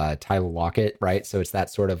to Tyler Lockett, right? So it's that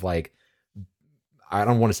sort of like, I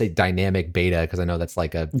don't want to say dynamic beta because I know that's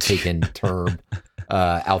like a taken term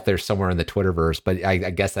out there somewhere in the Twitterverse, but I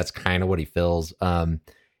guess that's kind of what he feels.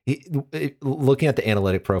 Looking at the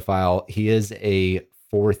analytic profile, he is a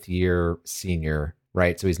 4th-year senior,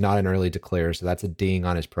 right? So he's not an early declare, so that's a ding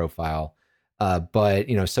on his profile. But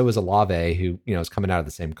so is Olave, who is coming out of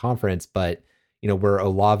the same conference, but where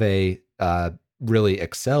Olave really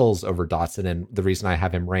excels over Dotson, and the reason I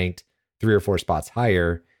have him ranked 3 or 4 spots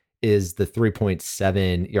higher is the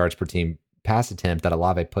 3.7 yards per team pass attempt that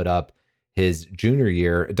Olave put up his junior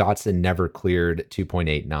year. Dotson never cleared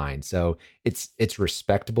 2.89. So it's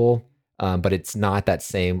respectable, but it's not that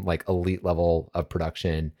same like elite level of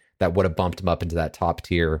production that would have bumped him up into that top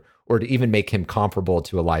tier or to even make him comparable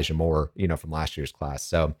to Elijah Moore, from last year's class.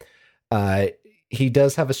 So he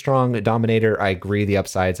does have a strong dominator. I agree the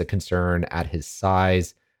upside's a concern at his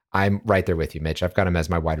size. I'm right there with you, Mitch. I've got him as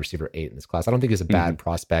my wide receiver 8 in this class. I don't think he's a bad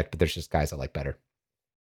prospect, but there's just guys I like better.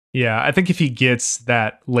 Yeah, I think if he gets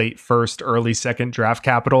that late first, early second draft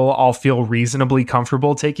capital, I'll feel reasonably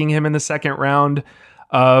comfortable taking him in the second round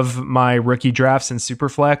of my rookie drafts in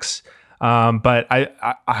Superflex. But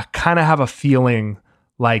I kind of have a feeling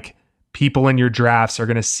like people in your drafts are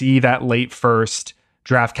going to see that late first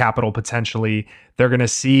draft capital potentially. They're going to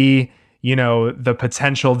see, the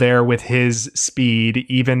potential there with his speed,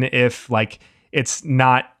 even if like it's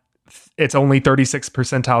only 36th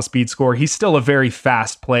percentile speed score. He's still a very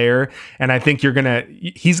fast player. And I think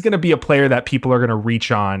he's going to be a player that people are going to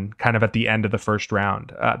reach on kind of at the end of the first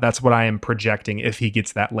round. That's what I am projecting if he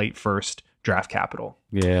gets that late first draft capital.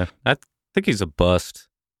 Yeah, I think he's a bust.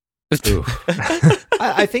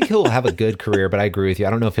 I think he'll have a good career, but I agree with you. I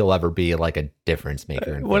don't know if he'll ever be like a difference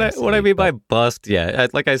maker. What I mean by bust,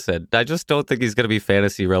 like I said, I just don't think he's going to be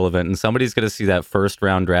fantasy relevant, and somebody's going to see that first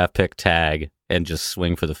round draft pick tag and just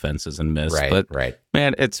swing for the fences and miss. Right.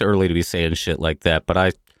 Man, it's early to be saying shit like that, but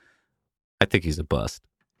I think he's a bust.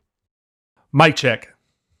 Mic check.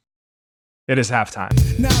 It is halftime.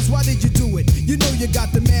 Nas, why did you do it? You know you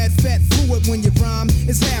got the mad fat fluid when you rhyme.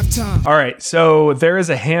 It's halftime. All right, so there is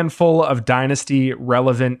a handful of Dynasty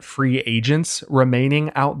relevant free agents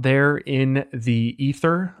remaining out there in the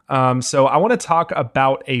ether. So I want to talk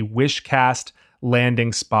about a Wishcast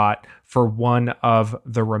landing spot for one of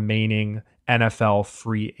the remaining NFL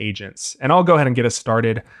free agents. And I'll go ahead and get us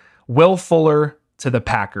started. Will Fuller to the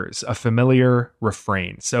Packers, a familiar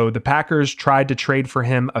refrain. So the Packers tried to trade for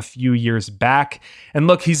him a few years back. And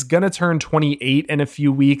look, he's going to turn 28 in a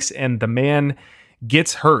few weeks, and the man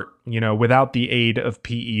gets hurt, without the aid of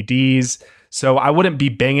PEDs. So I wouldn't be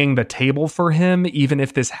banging the table for him, even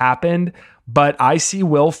if this happened. But I see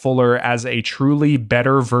Will Fuller as a truly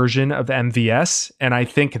better version of MVS. And I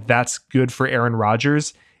think that's good for Aaron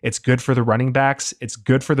Rodgers. It's good for the running backs. It's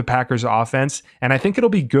good for the Packers offense. And I think it'll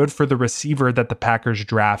be good for the receiver that the Packers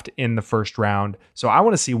draft in the first round. So I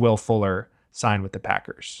want to see Will Fuller sign with the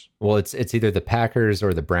Packers. Well, it's either the Packers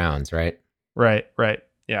or the Browns, right? Right.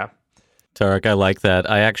 Yeah. Tarek, I like that.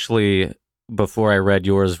 I actually, before I read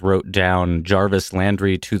yours, wrote down Jarvis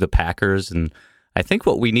Landry to the Packers. And I think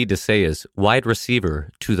what we need to say is wide receiver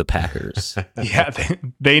to the Packers. Yeah,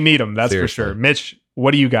 they need him. That's Seriously. for sure. Mitch,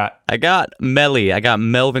 what do you got? I got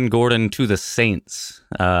Melvin Gordon to the Saints.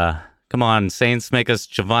 Come on, Saints, make us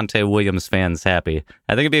Javonte Williams fans happy.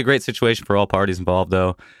 I think it'd be a great situation for all parties involved,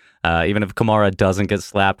 though. Even if Kamara doesn't get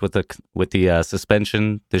slapped with the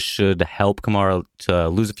suspension, this should help Kamara to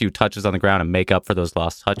lose a few touches on the ground and make up for those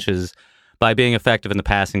lost touches by being effective in the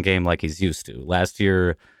passing game like he's used to. Last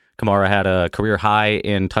year, Kamara had a career high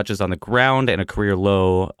in touches on the ground and a career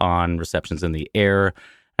low on receptions in the air.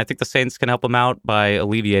 I think the Saints can help him out by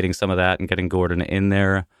alleviating some of that and getting Gordon in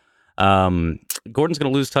there. Gordon's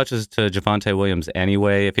going to lose touches to Javonte Williams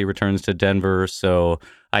anyway if he returns to Denver, so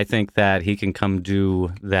I think that he can come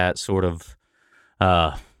do that sort of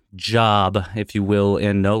job, if you will,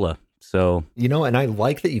 in NOLA. So and I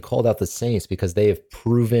like that you called out the Saints because they have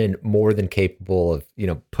proven more than capable of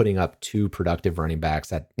putting up 2 productive running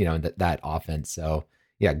backs at that offense. So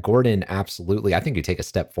yeah, Gordon absolutely. I think you take a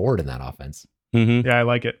step forward in that offense. Mm-hmm. Yeah, I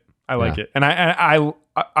like it. I like it. And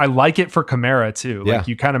I like it for Kamara too. Like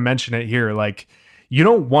you kind of mentioned it here. Like you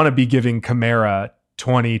don't want to be giving Kamara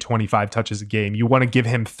 20, 25 touches a game. You want to give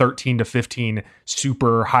him 13 to 15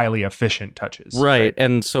 super highly efficient touches. Right.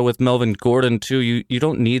 And so with Melvin Gordon too, you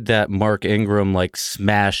don't need that Mark Ingram like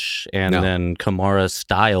smash and then Kamara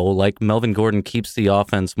style. Like Melvin Gordon keeps the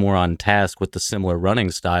offense more on task with the similar running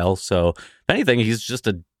style. So if anything, he's just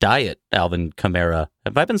a diet Alvin Kamara.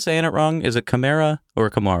 Have I been saying it wrong? Is it Kamara or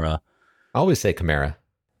Kamara? I always say Kamara.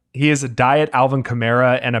 He is a diet Alvin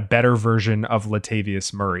Kamara and a better version of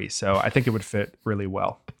Latavius Murray. So I think it would fit really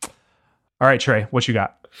well. All right, Trey, what you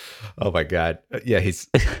got? Oh my God. Yeah, he's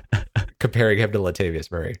comparing him to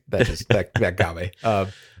Latavius Murray. That got me.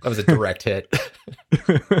 That was a direct hit.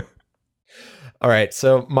 All right,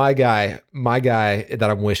 so my guy that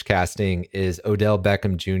I'm wish casting is Odell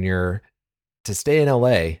Beckham Jr. to stay in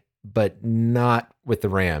LA, but not with the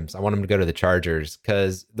Rams. I want him to go to the Chargers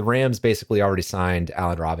because the Rams basically already signed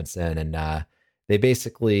Allen Robinson, and they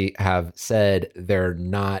basically have said they're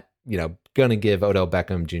not, going to give Odell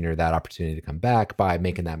Beckham Jr. that opportunity to come back by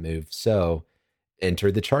making that move. So enter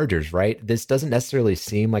the Chargers, right? This doesn't necessarily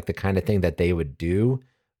seem like the kind of thing that they would do.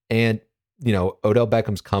 And, Odell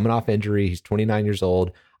Beckham's coming off injury. He's 29 years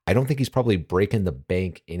old. I don't think he's probably breaking the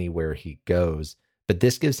bank anywhere he goes. But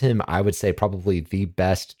this gives him, I would say, probably the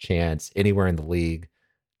best chance anywhere in the league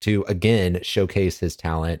to, again, showcase his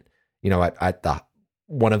talent, at the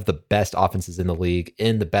one of the best offenses in the league,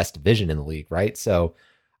 in the best division in the league, right? So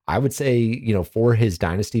I would say, for his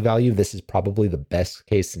dynasty value, this is probably the best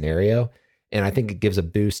case scenario. And I think it gives a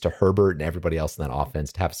boost to Herbert and everybody else in that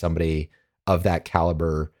offense to have somebody of that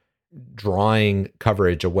caliber drawing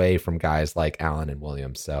coverage away from guys like Allen and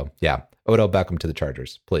Williams. So yeah, Odell Beckham to the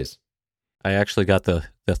Chargers, please. I actually got the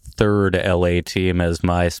third LA team as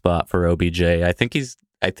my spot for OBJ. I think he's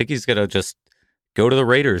gonna just go to the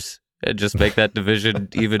Raiders and just make that division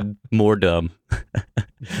even more dumb.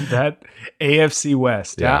 That AFC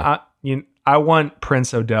West. Yeah. I want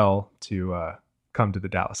Prince Odell to come to the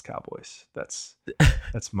Dallas Cowboys. That's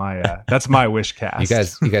my wish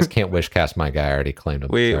cast. You guys can't wish cast my guy. I already claimed him.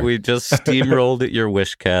 We just steamrolled your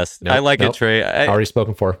wish cast. Nope, I like it, Trey. Already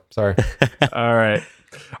spoken for. Sorry. All right.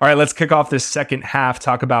 Let's kick off this second half.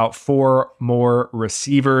 Talk about 4 more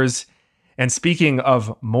receivers. And speaking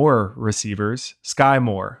of more receivers, Sky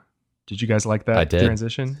Moore. Did you guys like that I did.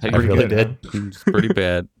 transition? I really did. It's pretty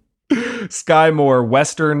bad. Sky Moore,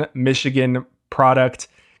 Western Michigan product.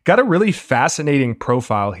 Got a really fascinating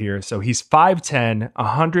profile here. So he's 5'10",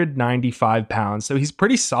 195 pounds. So he's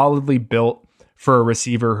pretty solidly built for a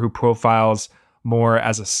receiver who profiles more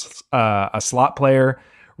as a slot player.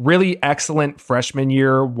 Really excellent freshman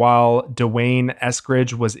year while Dwayne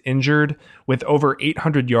Eskridge was injured with over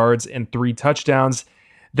 800 yards and 3 touchdowns.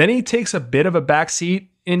 Then he takes a bit of a backseat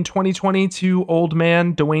in 2020 to old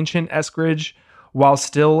man Dwayne Eskridge while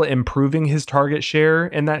still improving his target share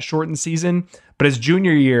in that shortened season. But his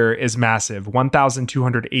junior year is massive,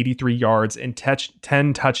 1,283 yards and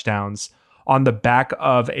 10 touchdowns on the back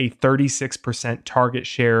of a 36% target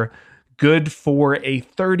share, good for a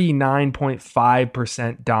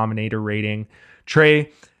 39.5% dominator rating.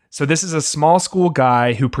 Trey, so this is a small school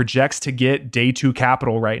guy who projects to get day 2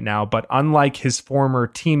 capital right now, but unlike his former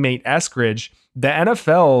teammate Eskridge, the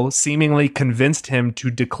NFL seemingly convinced him to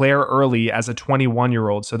declare early as a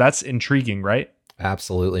 21-year-old. So that's intriguing, right?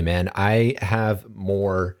 Absolutely, man. I have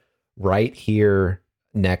Moore right here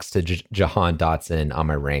next to Jahan Dotson on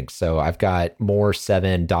my ranks. So I've got Moore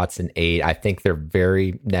 7, Dotson 8. I think they're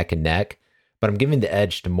very neck and neck, but I'm giving the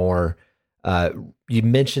edge to Moore. You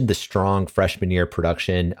mentioned the strong freshman year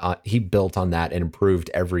production. He built on that and improved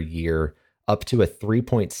every year up to a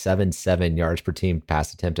 3.77 yards per team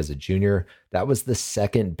pass attempt as a junior. That was the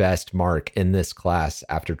second best mark in this class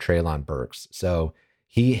after Treylon Burks. So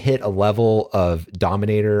he hit a level of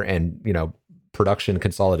dominator and, production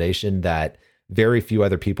consolidation that very few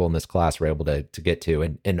other people in this class were able to get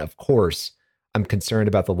to. And of course, I'm concerned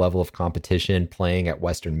about the level of competition playing at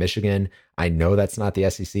Western Michigan. I know that's not the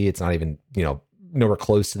SEC. It's not even, nowhere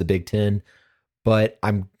close to the Big Ten. But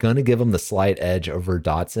I'm going to give him the slight edge over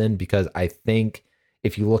Dotson because I think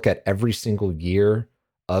if you look at every single year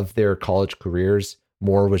of their college careers,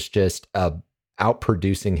 Moore was just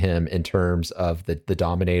outproducing him in terms of the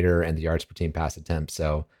dominator and the yards per team pass attempt.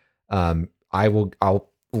 So I'll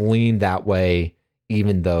lean that way,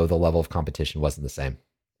 even though the level of competition wasn't the same.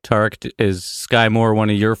 Tarek, is Sky Moore one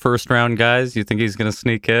of your first round guys? You think he's going to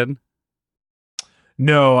sneak in?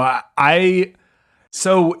 No,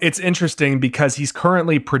 So it's interesting because he's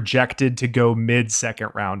currently projected to go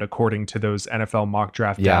mid-second round, according to those NFL mock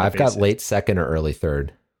draft databases. I've got late second or early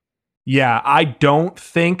third. Yeah, I don't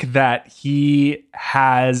think that he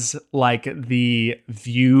has the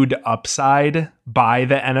viewed upside by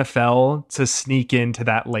the NFL to sneak into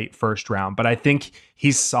that late first round, but I think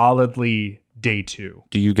he's solidly day 2.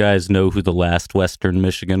 Do you guys know who the last Western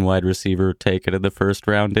Michigan wide receiver taken in the first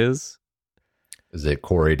round is? Is it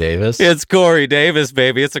Corey Davis? It's Corey Davis,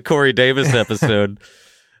 baby. It's a Corey Davis episode.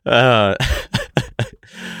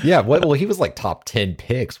 Yeah, well, he was top 10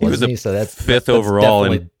 picks, wasn't he? So that's 5th overall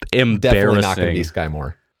and embarrassing. Definitely not going to be Sky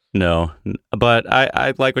Moore. No, but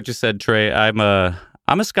I like what you said, Trey. I'm a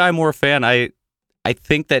Sky Moore fan. I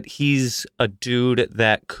think that he's a dude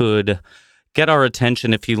that could get our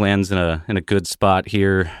attention if he lands in a good spot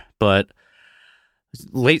here, but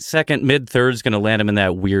late second, mid third is going to land him in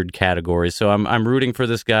that weird category. So I'm rooting for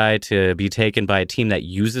this guy to be taken by a team that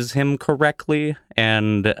uses him correctly,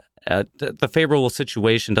 and the favorable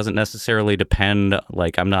situation doesn't necessarily depend.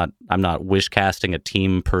 Like I'm not wish casting a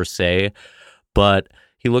team per se, but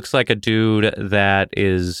he looks like a dude that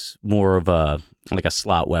is more of a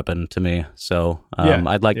slot weapon to me. So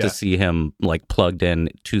I'd like to see him like plugged in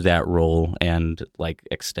to that role and like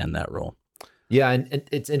extend that role. Yeah, and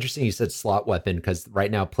it's interesting you said slot weapon, because right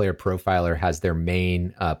now Player Profiler has their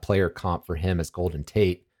main player comp for him as Golden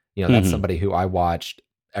Tate. You know, that's somebody who I watched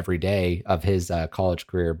every day of his college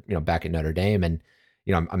career, you know, back at Notre Dame. And,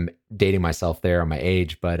 you know, I'm dating myself there on my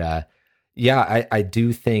age, but I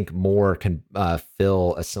do think Moore can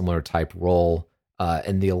fill a similar type role,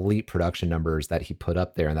 and the elite production numbers that he put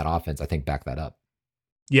up there in that offense, I think, back that up.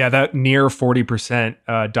 Yeah, that near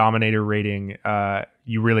 40% dominator rating,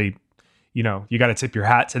 you really... You know, you got to tip your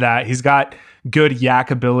hat to that. He's got good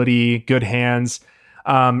yak ability, good hands.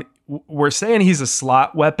 We're saying he's a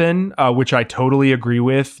slot weapon, which I totally agree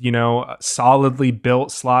with. You know, solidly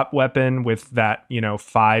built slot weapon with that, you know,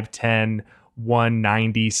 5'10",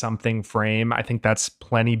 190 something frame. I think that's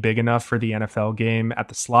plenty big enough for the NFL game at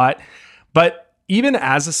the slot. But even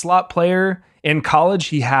as a slot player, in college,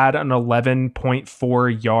 he had an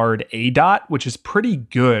 11.4 yard ADOT, which is pretty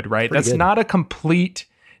good, right? That's not a complete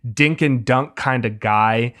dink and dunk kind of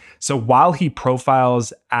guy. So while he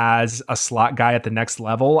profiles as a slot guy at the next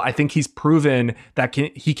level, I think he's proven that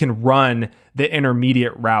he can run the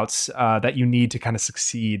intermediate routes that you need to kind of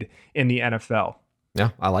succeed in the NFL. Yeah,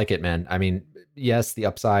 I like it, man. I mean, yes, the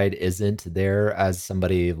upside isn't there as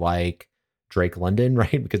somebody like Drake London,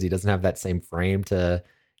 right? Because he doesn't have that same frame to,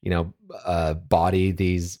 you know, body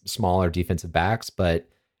these smaller defensive backs. But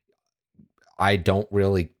I don't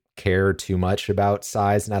really care too much about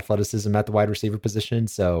size and athleticism at the wide receiver position.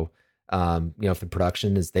 So, you know, if the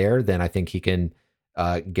production is there, then I think he can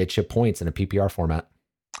get you points in a PPR format.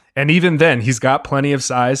 And even then, he's got plenty of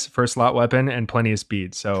size for a slot weapon and plenty of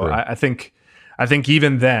speed. So I think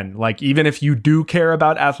even then, like, even if you do care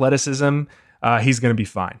about athleticism, he's going to be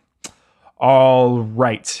fine. All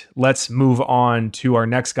right, let's move on to our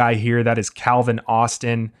next guy here. That is Calvin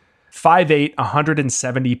Austin. 5'8",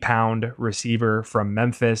 170-pound receiver from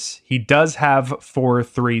Memphis. He does have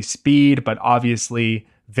 4.3 speed, but obviously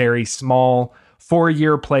very small.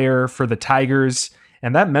 4-year player for the Tigers.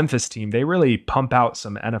 And that Memphis team, they really pump out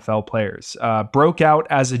some NFL players. Broke out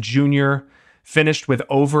as a junior, finished with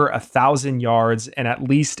over 1,000 yards and at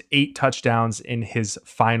least 8 touchdowns in his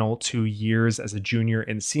final 2 years as a junior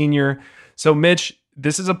and senior. So, Mitch,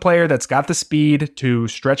 this is a player that's got the speed to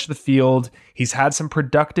stretch the field. He's had some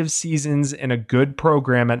productive seasons in a good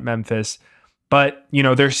program at Memphis, but, you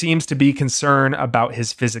know, there seems to be concern about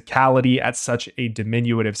his physicality at such a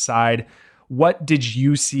diminutive side. What did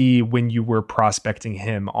you see when you were prospecting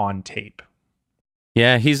him on tape?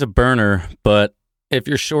 Yeah, he's a burner, but if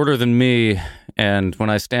you're shorter than me, and when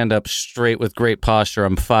I stand up straight with great posture,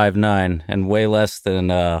 I'm 5'9", and way less than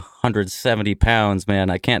 170 pounds, man,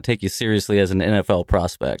 I can't take you seriously as an NFL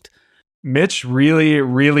prospect. Mitch really,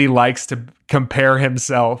 really likes to compare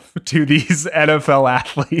himself to these NFL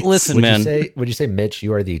athletes. Listen, man. Would you say, Mitch,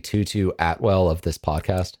 you are the Tutu Atwell of this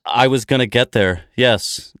podcast? I was going to get there,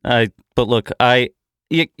 yes. But look,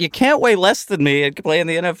 You can't weigh less than me and play in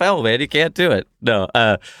the NFL, man. You can't do it. No,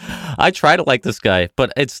 I try to like this guy,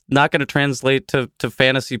 but it's not going to translate to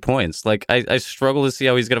fantasy points. Like, I struggle to see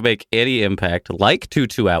how he's going to make any impact, like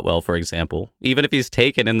Tutu Atwell, for example. Even if he's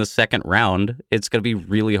taken in the second round, it's going to be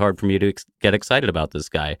really hard for me to get excited about this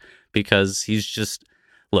guy because he's just,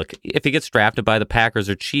 look, if he gets drafted by the Packers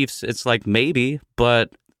or Chiefs, it's like maybe,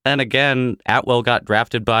 but then again, Atwell got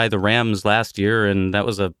drafted by the Rams last year, and that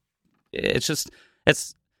was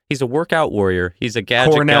he's a workout warrior. He's a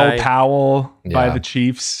gadget Cornell guy. Powell by the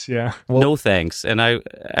Chiefs. Yeah. Well, no thanks. And I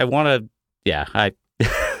want to,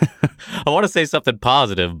 I want to say something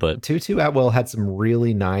positive, but Tutu Atwell had some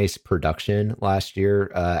really nice production last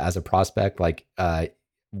year as a prospect. Like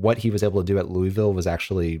what he was able to do at Louisville was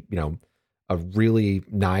actually, you know, a really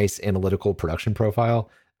nice analytical production profile.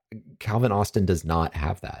 Calvin Austin does not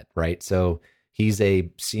have that, right? So he's a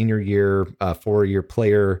senior year, 4-year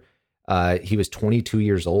player. He was 22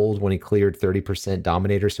 years old when he cleared 30%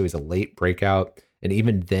 dominator, so he's a late breakout. And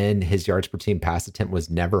even then, his yards per team pass attempt was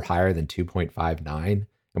never higher than 2.59.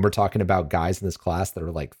 And we're talking about guys in this class that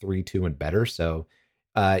are like 3.2 and better. So,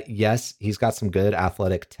 yes, he's got some good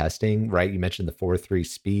athletic testing, right? You mentioned the 4.3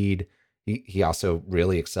 speed. He also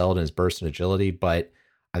really excelled in his burst and agility, but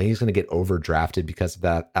I think he's going to get overdrafted because of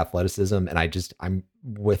that athleticism. And I'm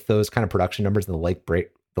with those kind of production numbers in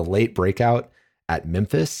the late breakout at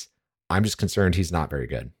Memphis. I'm just concerned he's not very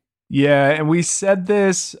good. Yeah, and we said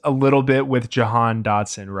this a little bit with Jahan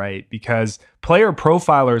Dotson, right? Because Player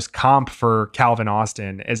Profiler's comp for Calvin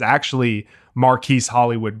Austin is actually Marquise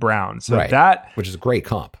Hollywood Brown. So which is a great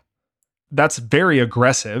comp. That's very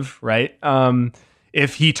aggressive, right?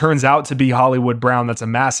 If he turns out to be Hollywood Brown, that's a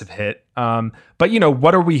massive hit. But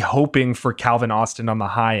what are we hoping for Calvin Austin on the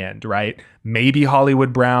high end, right? Maybe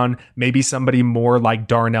Hollywood Brown, maybe somebody more like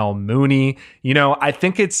Darnell Mooney. I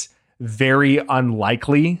think it's very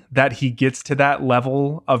unlikely that he gets to that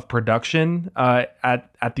level of production at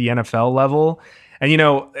the NFL level. And,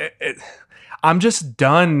 I'm just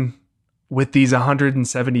done with these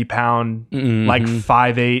 170 pound, like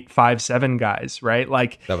 5'8", 5'7" guys, right?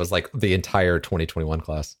 Like that was like the entire 2021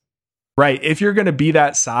 class. Right. If you're going to be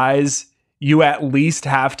that size, you at least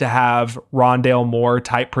have to have Rondale Moore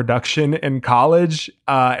type production in college.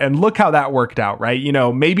 And look how that worked out, right?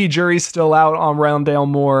 Maybe jury's still out on Rondale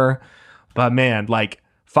Moore, but man, like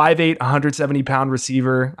 5'8", 170 pound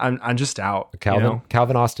receiver, I'm just out.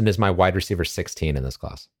 Calvin Austin is my wide receiver 16 in this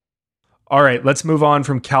class. All right, let's move on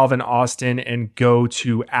from Calvin Austin and go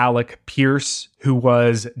to Alec Pierce, who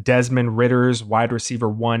was Desmond Ritter's wide receiver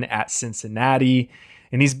 1 at Cincinnati.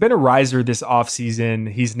 And he's been a riser this offseason.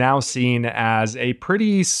 He's now seen as a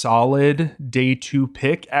pretty solid day 2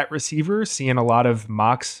 pick at receiver, seeing a lot of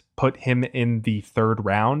mocks put him in the 3rd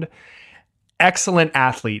round. Excellent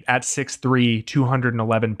athlete at 6'3",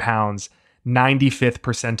 211 pounds, 95th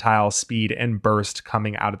percentile speed and burst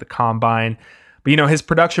coming out of the combine. But, his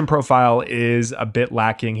production profile is a bit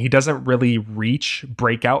lacking. He doesn't really reach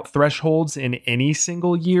breakout thresholds in any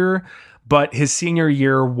single year, but his senior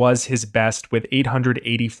year was his best with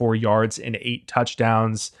 884 yards and 8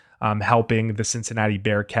 touchdowns, helping the Cincinnati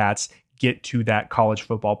Bearcats get to that college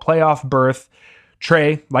football playoff berth.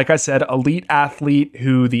 Trey, like I said, elite athlete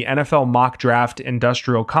who the NFL mock draft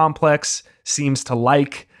industrial complex seems to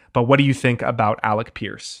like. But what do you think about Alec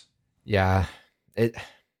Pierce? Yeah,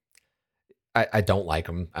 I don't like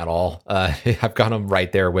him at all. I've got him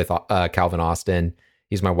right there with Calvin Austin.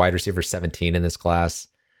 He's my wide receiver 17 in this class.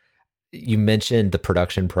 You mentioned the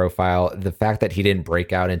production profile. The fact that he didn't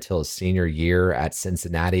break out until his senior year at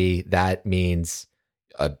Cincinnati, that means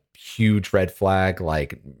a huge red flag,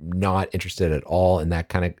 like not interested at all in that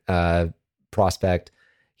kind of prospect.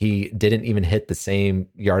 He didn't even hit the same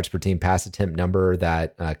yards per team pass attempt number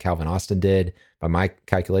that Calvin Austin did. By my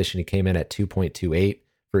calculation, he came in at 2.28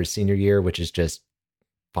 for his senior year, which is just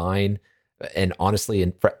fine. And honestly,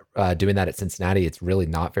 in doing that at Cincinnati, it's really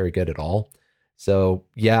not very good at all. So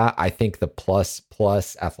yeah, I think the plus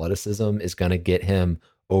athleticism is going to get him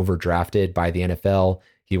overdrafted by the NFL.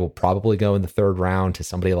 He will probably go in the 3rd round to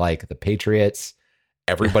somebody like the Patriots.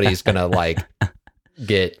 Everybody's going to like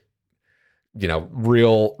get,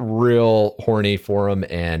 real horny for him.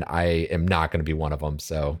 And I am not going to be one of them.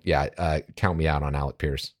 So yeah, count me out on Alec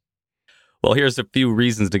Pierce. Well, here's a few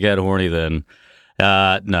reasons to get horny then.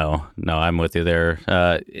 No, I'm with you there.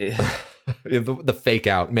 The fake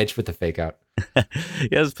out, Mitch with the fake out.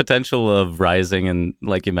 He has potential of rising, and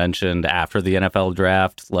like you mentioned, after the NFL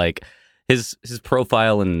draft, like his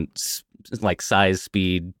profile and like size,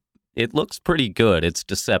 speed, it looks pretty good. It's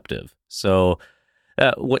deceptive. So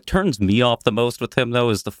what turns me off the most with him though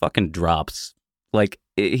is the fucking drops. Like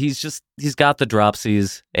he's got the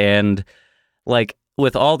dropsies, and like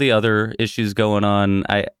with all the other issues going on,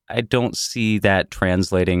 I don't see that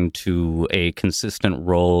translating to a consistent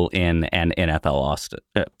role in an NFL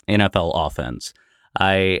offense.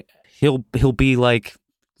 He'll be like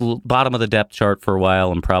bottom of the depth chart for a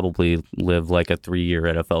while and probably live like a 3-year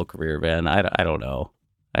NFL career, man. I don't know.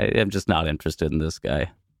 I'm just not interested in this guy.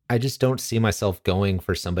 I just don't see myself going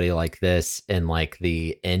for somebody like this in like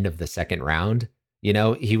the end of the 2nd round.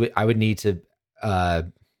 I would need to.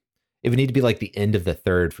 It would need to be like the end of the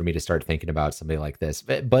 3rd for me to start thinking about somebody like this.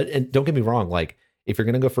 But and don't get me wrong, like if you're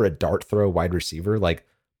going to go for a dart throw wide receiver, like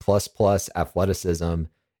plus athleticism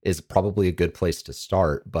is probably a good place to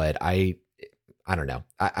start. But I don't know.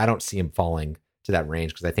 I don't see him falling to that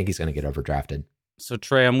range because I think he's going to get overdrafted. So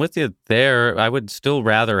Trey, I'm with you there. I would still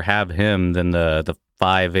rather have him than the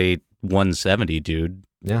 5'8", 170 dude.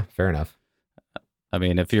 Yeah, fair enough. I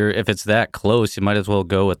mean, if it's that close, you might as well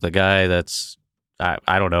go with the guy that's,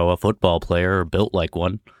 I don't know, a football player or built like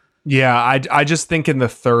one. Yeah, I just think in the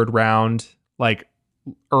 3rd round, like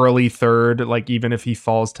early 3rd, like even if he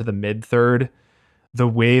falls to the mid 3rd, the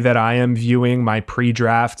way that I am viewing my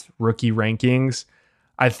pre-draft rookie rankings,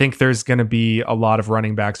 I think there's going to be a lot of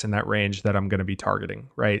running backs in that range that I'm going to be targeting,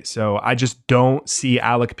 right? So I just don't see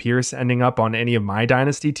Alec Pierce ending up on any of my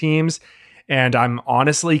dynasty teams. And I'm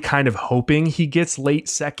honestly kind of hoping he gets late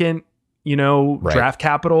second, draft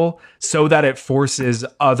capital so that it forces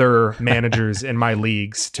other managers in my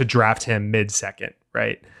leagues to draft him mid-second,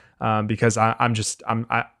 right? Because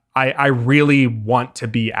I really want to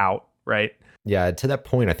be out, right? Yeah, to that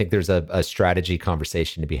point, I think there's a strategy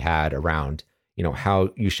conversation to be had around, how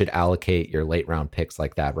you should allocate your late round picks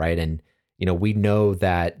like that, right? And, we know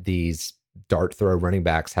that these dart throw running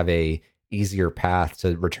backs have a easier path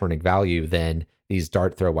to returning value than these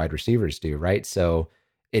dart throw wide receivers do, right? So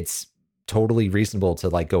it's totally reasonable to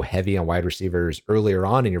like go heavy on wide receivers earlier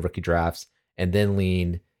on in your rookie drafts and then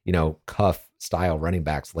lean, cuff style running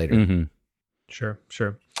backs later. Mm-hmm. Sure.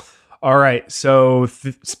 All right. So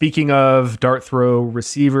speaking of dart throw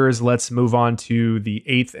receivers, let's move on to the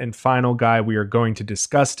 8th and final guy we are going to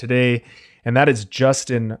discuss today. And that is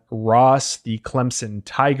Justin Ross, the Clemson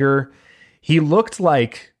Tiger. He looked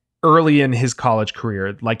like early in his college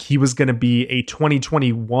career, like he was going to be a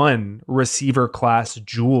 2021 receiver class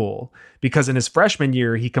jewel, because in his freshman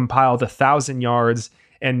year, he compiled 1,000 yards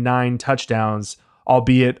and 9 touchdowns,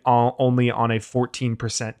 albeit only on a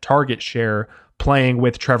 14% target share, playing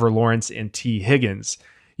with Trevor Lawrence and T. Higgins.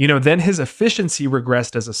 Then his efficiency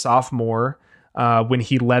regressed as a sophomore when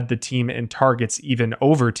he led the team in targets even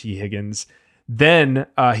over T. Higgins. Then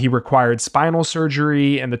he required spinal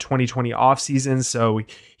surgery in the 2020 offseason, so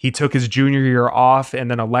he took his junior year off and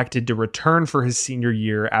then elected to return for his senior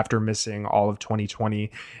year after missing all of 2020.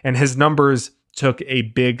 And his numbers took a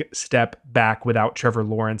big step back without Trevor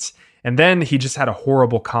Lawrence. And then he just had a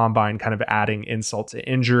horrible combine, kind of adding insult to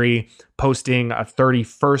injury, posting a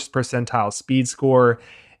 31st percentile speed score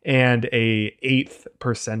and a 8th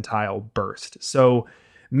percentile burst. So,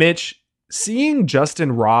 Mitch, seeing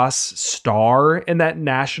Justin Ross star in that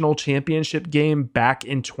national championship game back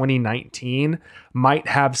in 2019 might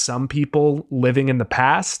have some people living in the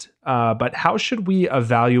past, but how should we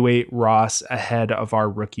evaluate Ross ahead of our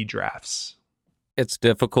rookie drafts? It's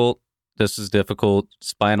difficult. This is difficult.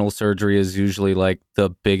 Spinal surgery is usually like the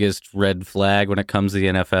biggest red flag when it comes to the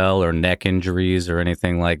NFL, or neck injuries or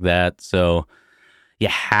anything like that. So you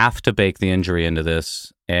have to bake the injury into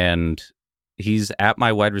this. And he's at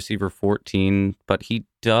my wide receiver 14, but he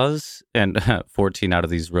does, and 14 out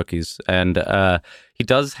of these rookies. And he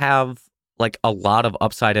does have like a lot of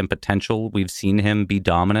upside and potential. We've seen him be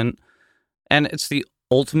dominant. And it's the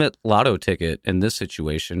ultimate lotto ticket in this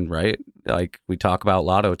situation, right? Like we talk about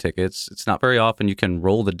lotto tickets. It's not very often you can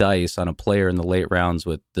roll the dice on a player in the late rounds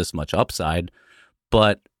with this much upside.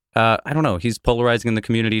 But I don't know. He's polarizing in the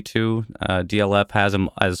community too. DLF has him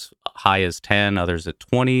as high as 10, others at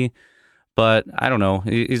 20. But I don't know.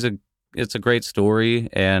 It's a great story,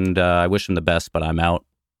 and I wish him the best, but I'm out.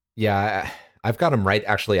 Yeah, I've got him right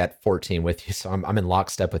actually at 14 with you. So I'm in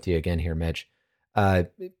lockstep with you again here, Mitch.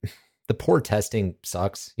 The poor testing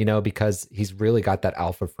sucks, because he's really got that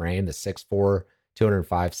alpha frame, the 6'4",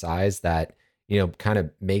 205 size that, kind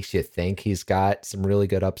of makes you think he's got some really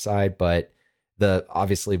good upside, but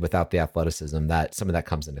obviously without the athleticism, that some of that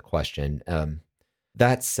comes into question.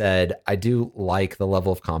 That said, I do like the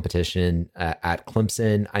level of competition at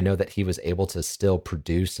Clemson. I know that he was able to still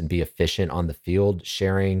produce and be efficient on the field,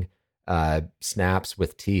 sharing snaps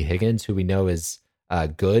with T. Higgins, who we know is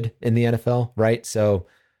good in the NFL, right? So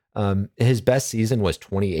his best season was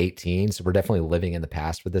 2018, so we're definitely living in the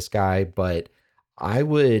past with this guy. But I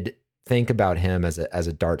would think about him as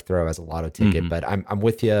a dart throw, as a lotto ticket. Mm-hmm. But I'm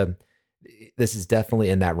with you. This is definitely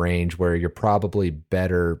in that range where you're probably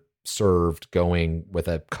better served going with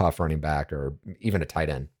a cuff running back or even a tight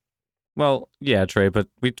end. Well, yeah, Trey, but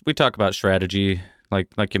we talk about strategy,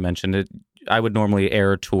 like you mentioned it. I would normally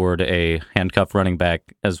err toward a handcuff running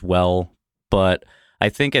back as well, but I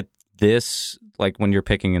think at this, like when you're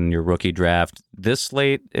picking in your rookie draft this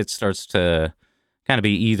late, it starts to kind of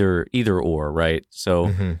be either or, right?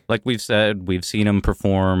 So like we've said, we've seen him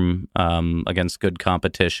perform against good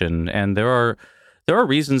competition, and there are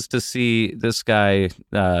reasons to see this guy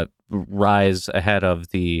rise ahead of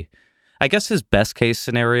I guess his best case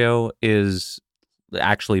scenario is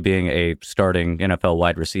actually being a starting NFL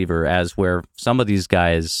wide receiver, as where some of these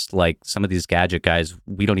guys, like some of these gadget guys,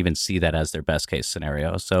 we don't even see that as their best case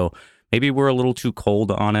scenario. So maybe we're a little too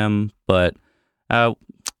cold on him, but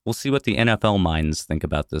we'll see what the NFL minds think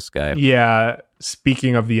about this guy. Yeah,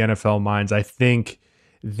 speaking of the NFL minds, I think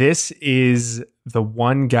this is the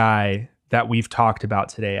one guy that we've talked about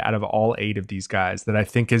today out of all 8 of these guys that I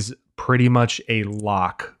think is pretty much a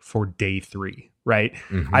lock for day 3, right?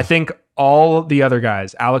 I think all the other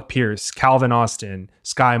guys, Alec Pierce, Calvin Austin,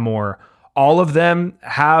 Sky Moore, all of them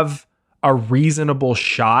have a reasonable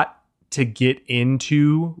shot to get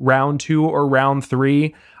into round 2 or round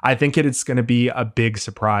 3. I think it's going to be a big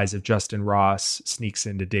surprise if Justin Ross sneaks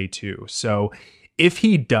into day 2. So if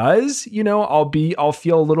he does, I'll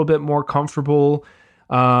feel a little bit more comfortable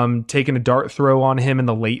taking a dart throw on him in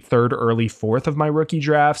the late 3rd, early 4th of my rookie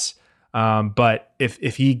drafts. But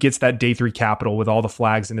if he gets that day 3 capital with all the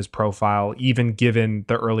flags in his profile, even given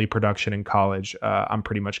the early production in college, I'm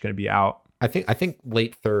pretty much going to be out. I think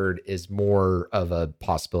late 3rd is more of a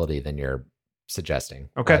possibility than you're suggesting.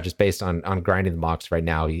 Okay. Just based on grinding the mocks right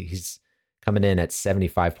now, he's coming in at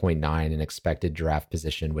 75.9 in expected draft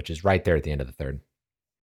position, which is right there at the end of the 3rd.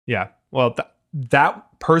 Yeah. Well,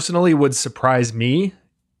 that personally would surprise me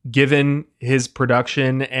given his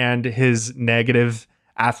production and his negative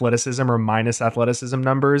athleticism or minus athleticism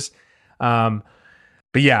numbers.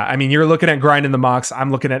 But yeah, I mean, you're looking at grinding the mocks.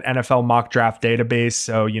 I'm looking at NFL mock draft database.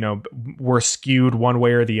 So, we're skewed one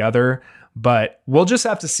way or the other, but we'll just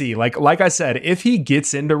have to see. Like I said, if he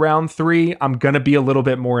gets into round 3, I'm going to be a little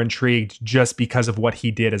bit more intrigued just because of what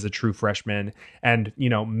he did as a true freshman. And,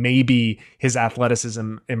 maybe his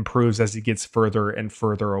athleticism improves as he gets further and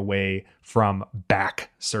further away from back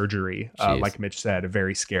surgery. Like Mitch said,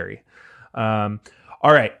 very scary. All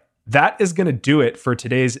right. That is going to do it for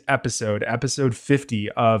today's episode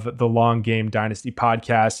 50 of the Long Game Dynasty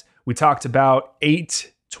podcast. We talked about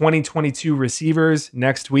 8 2022 receivers.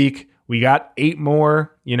 Next week, we got 8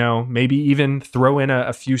 more, maybe even throw in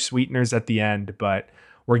a few sweeteners at the end, but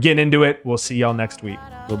we're getting into it. We'll see y'all next week.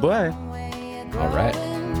 Bye-bye. All right.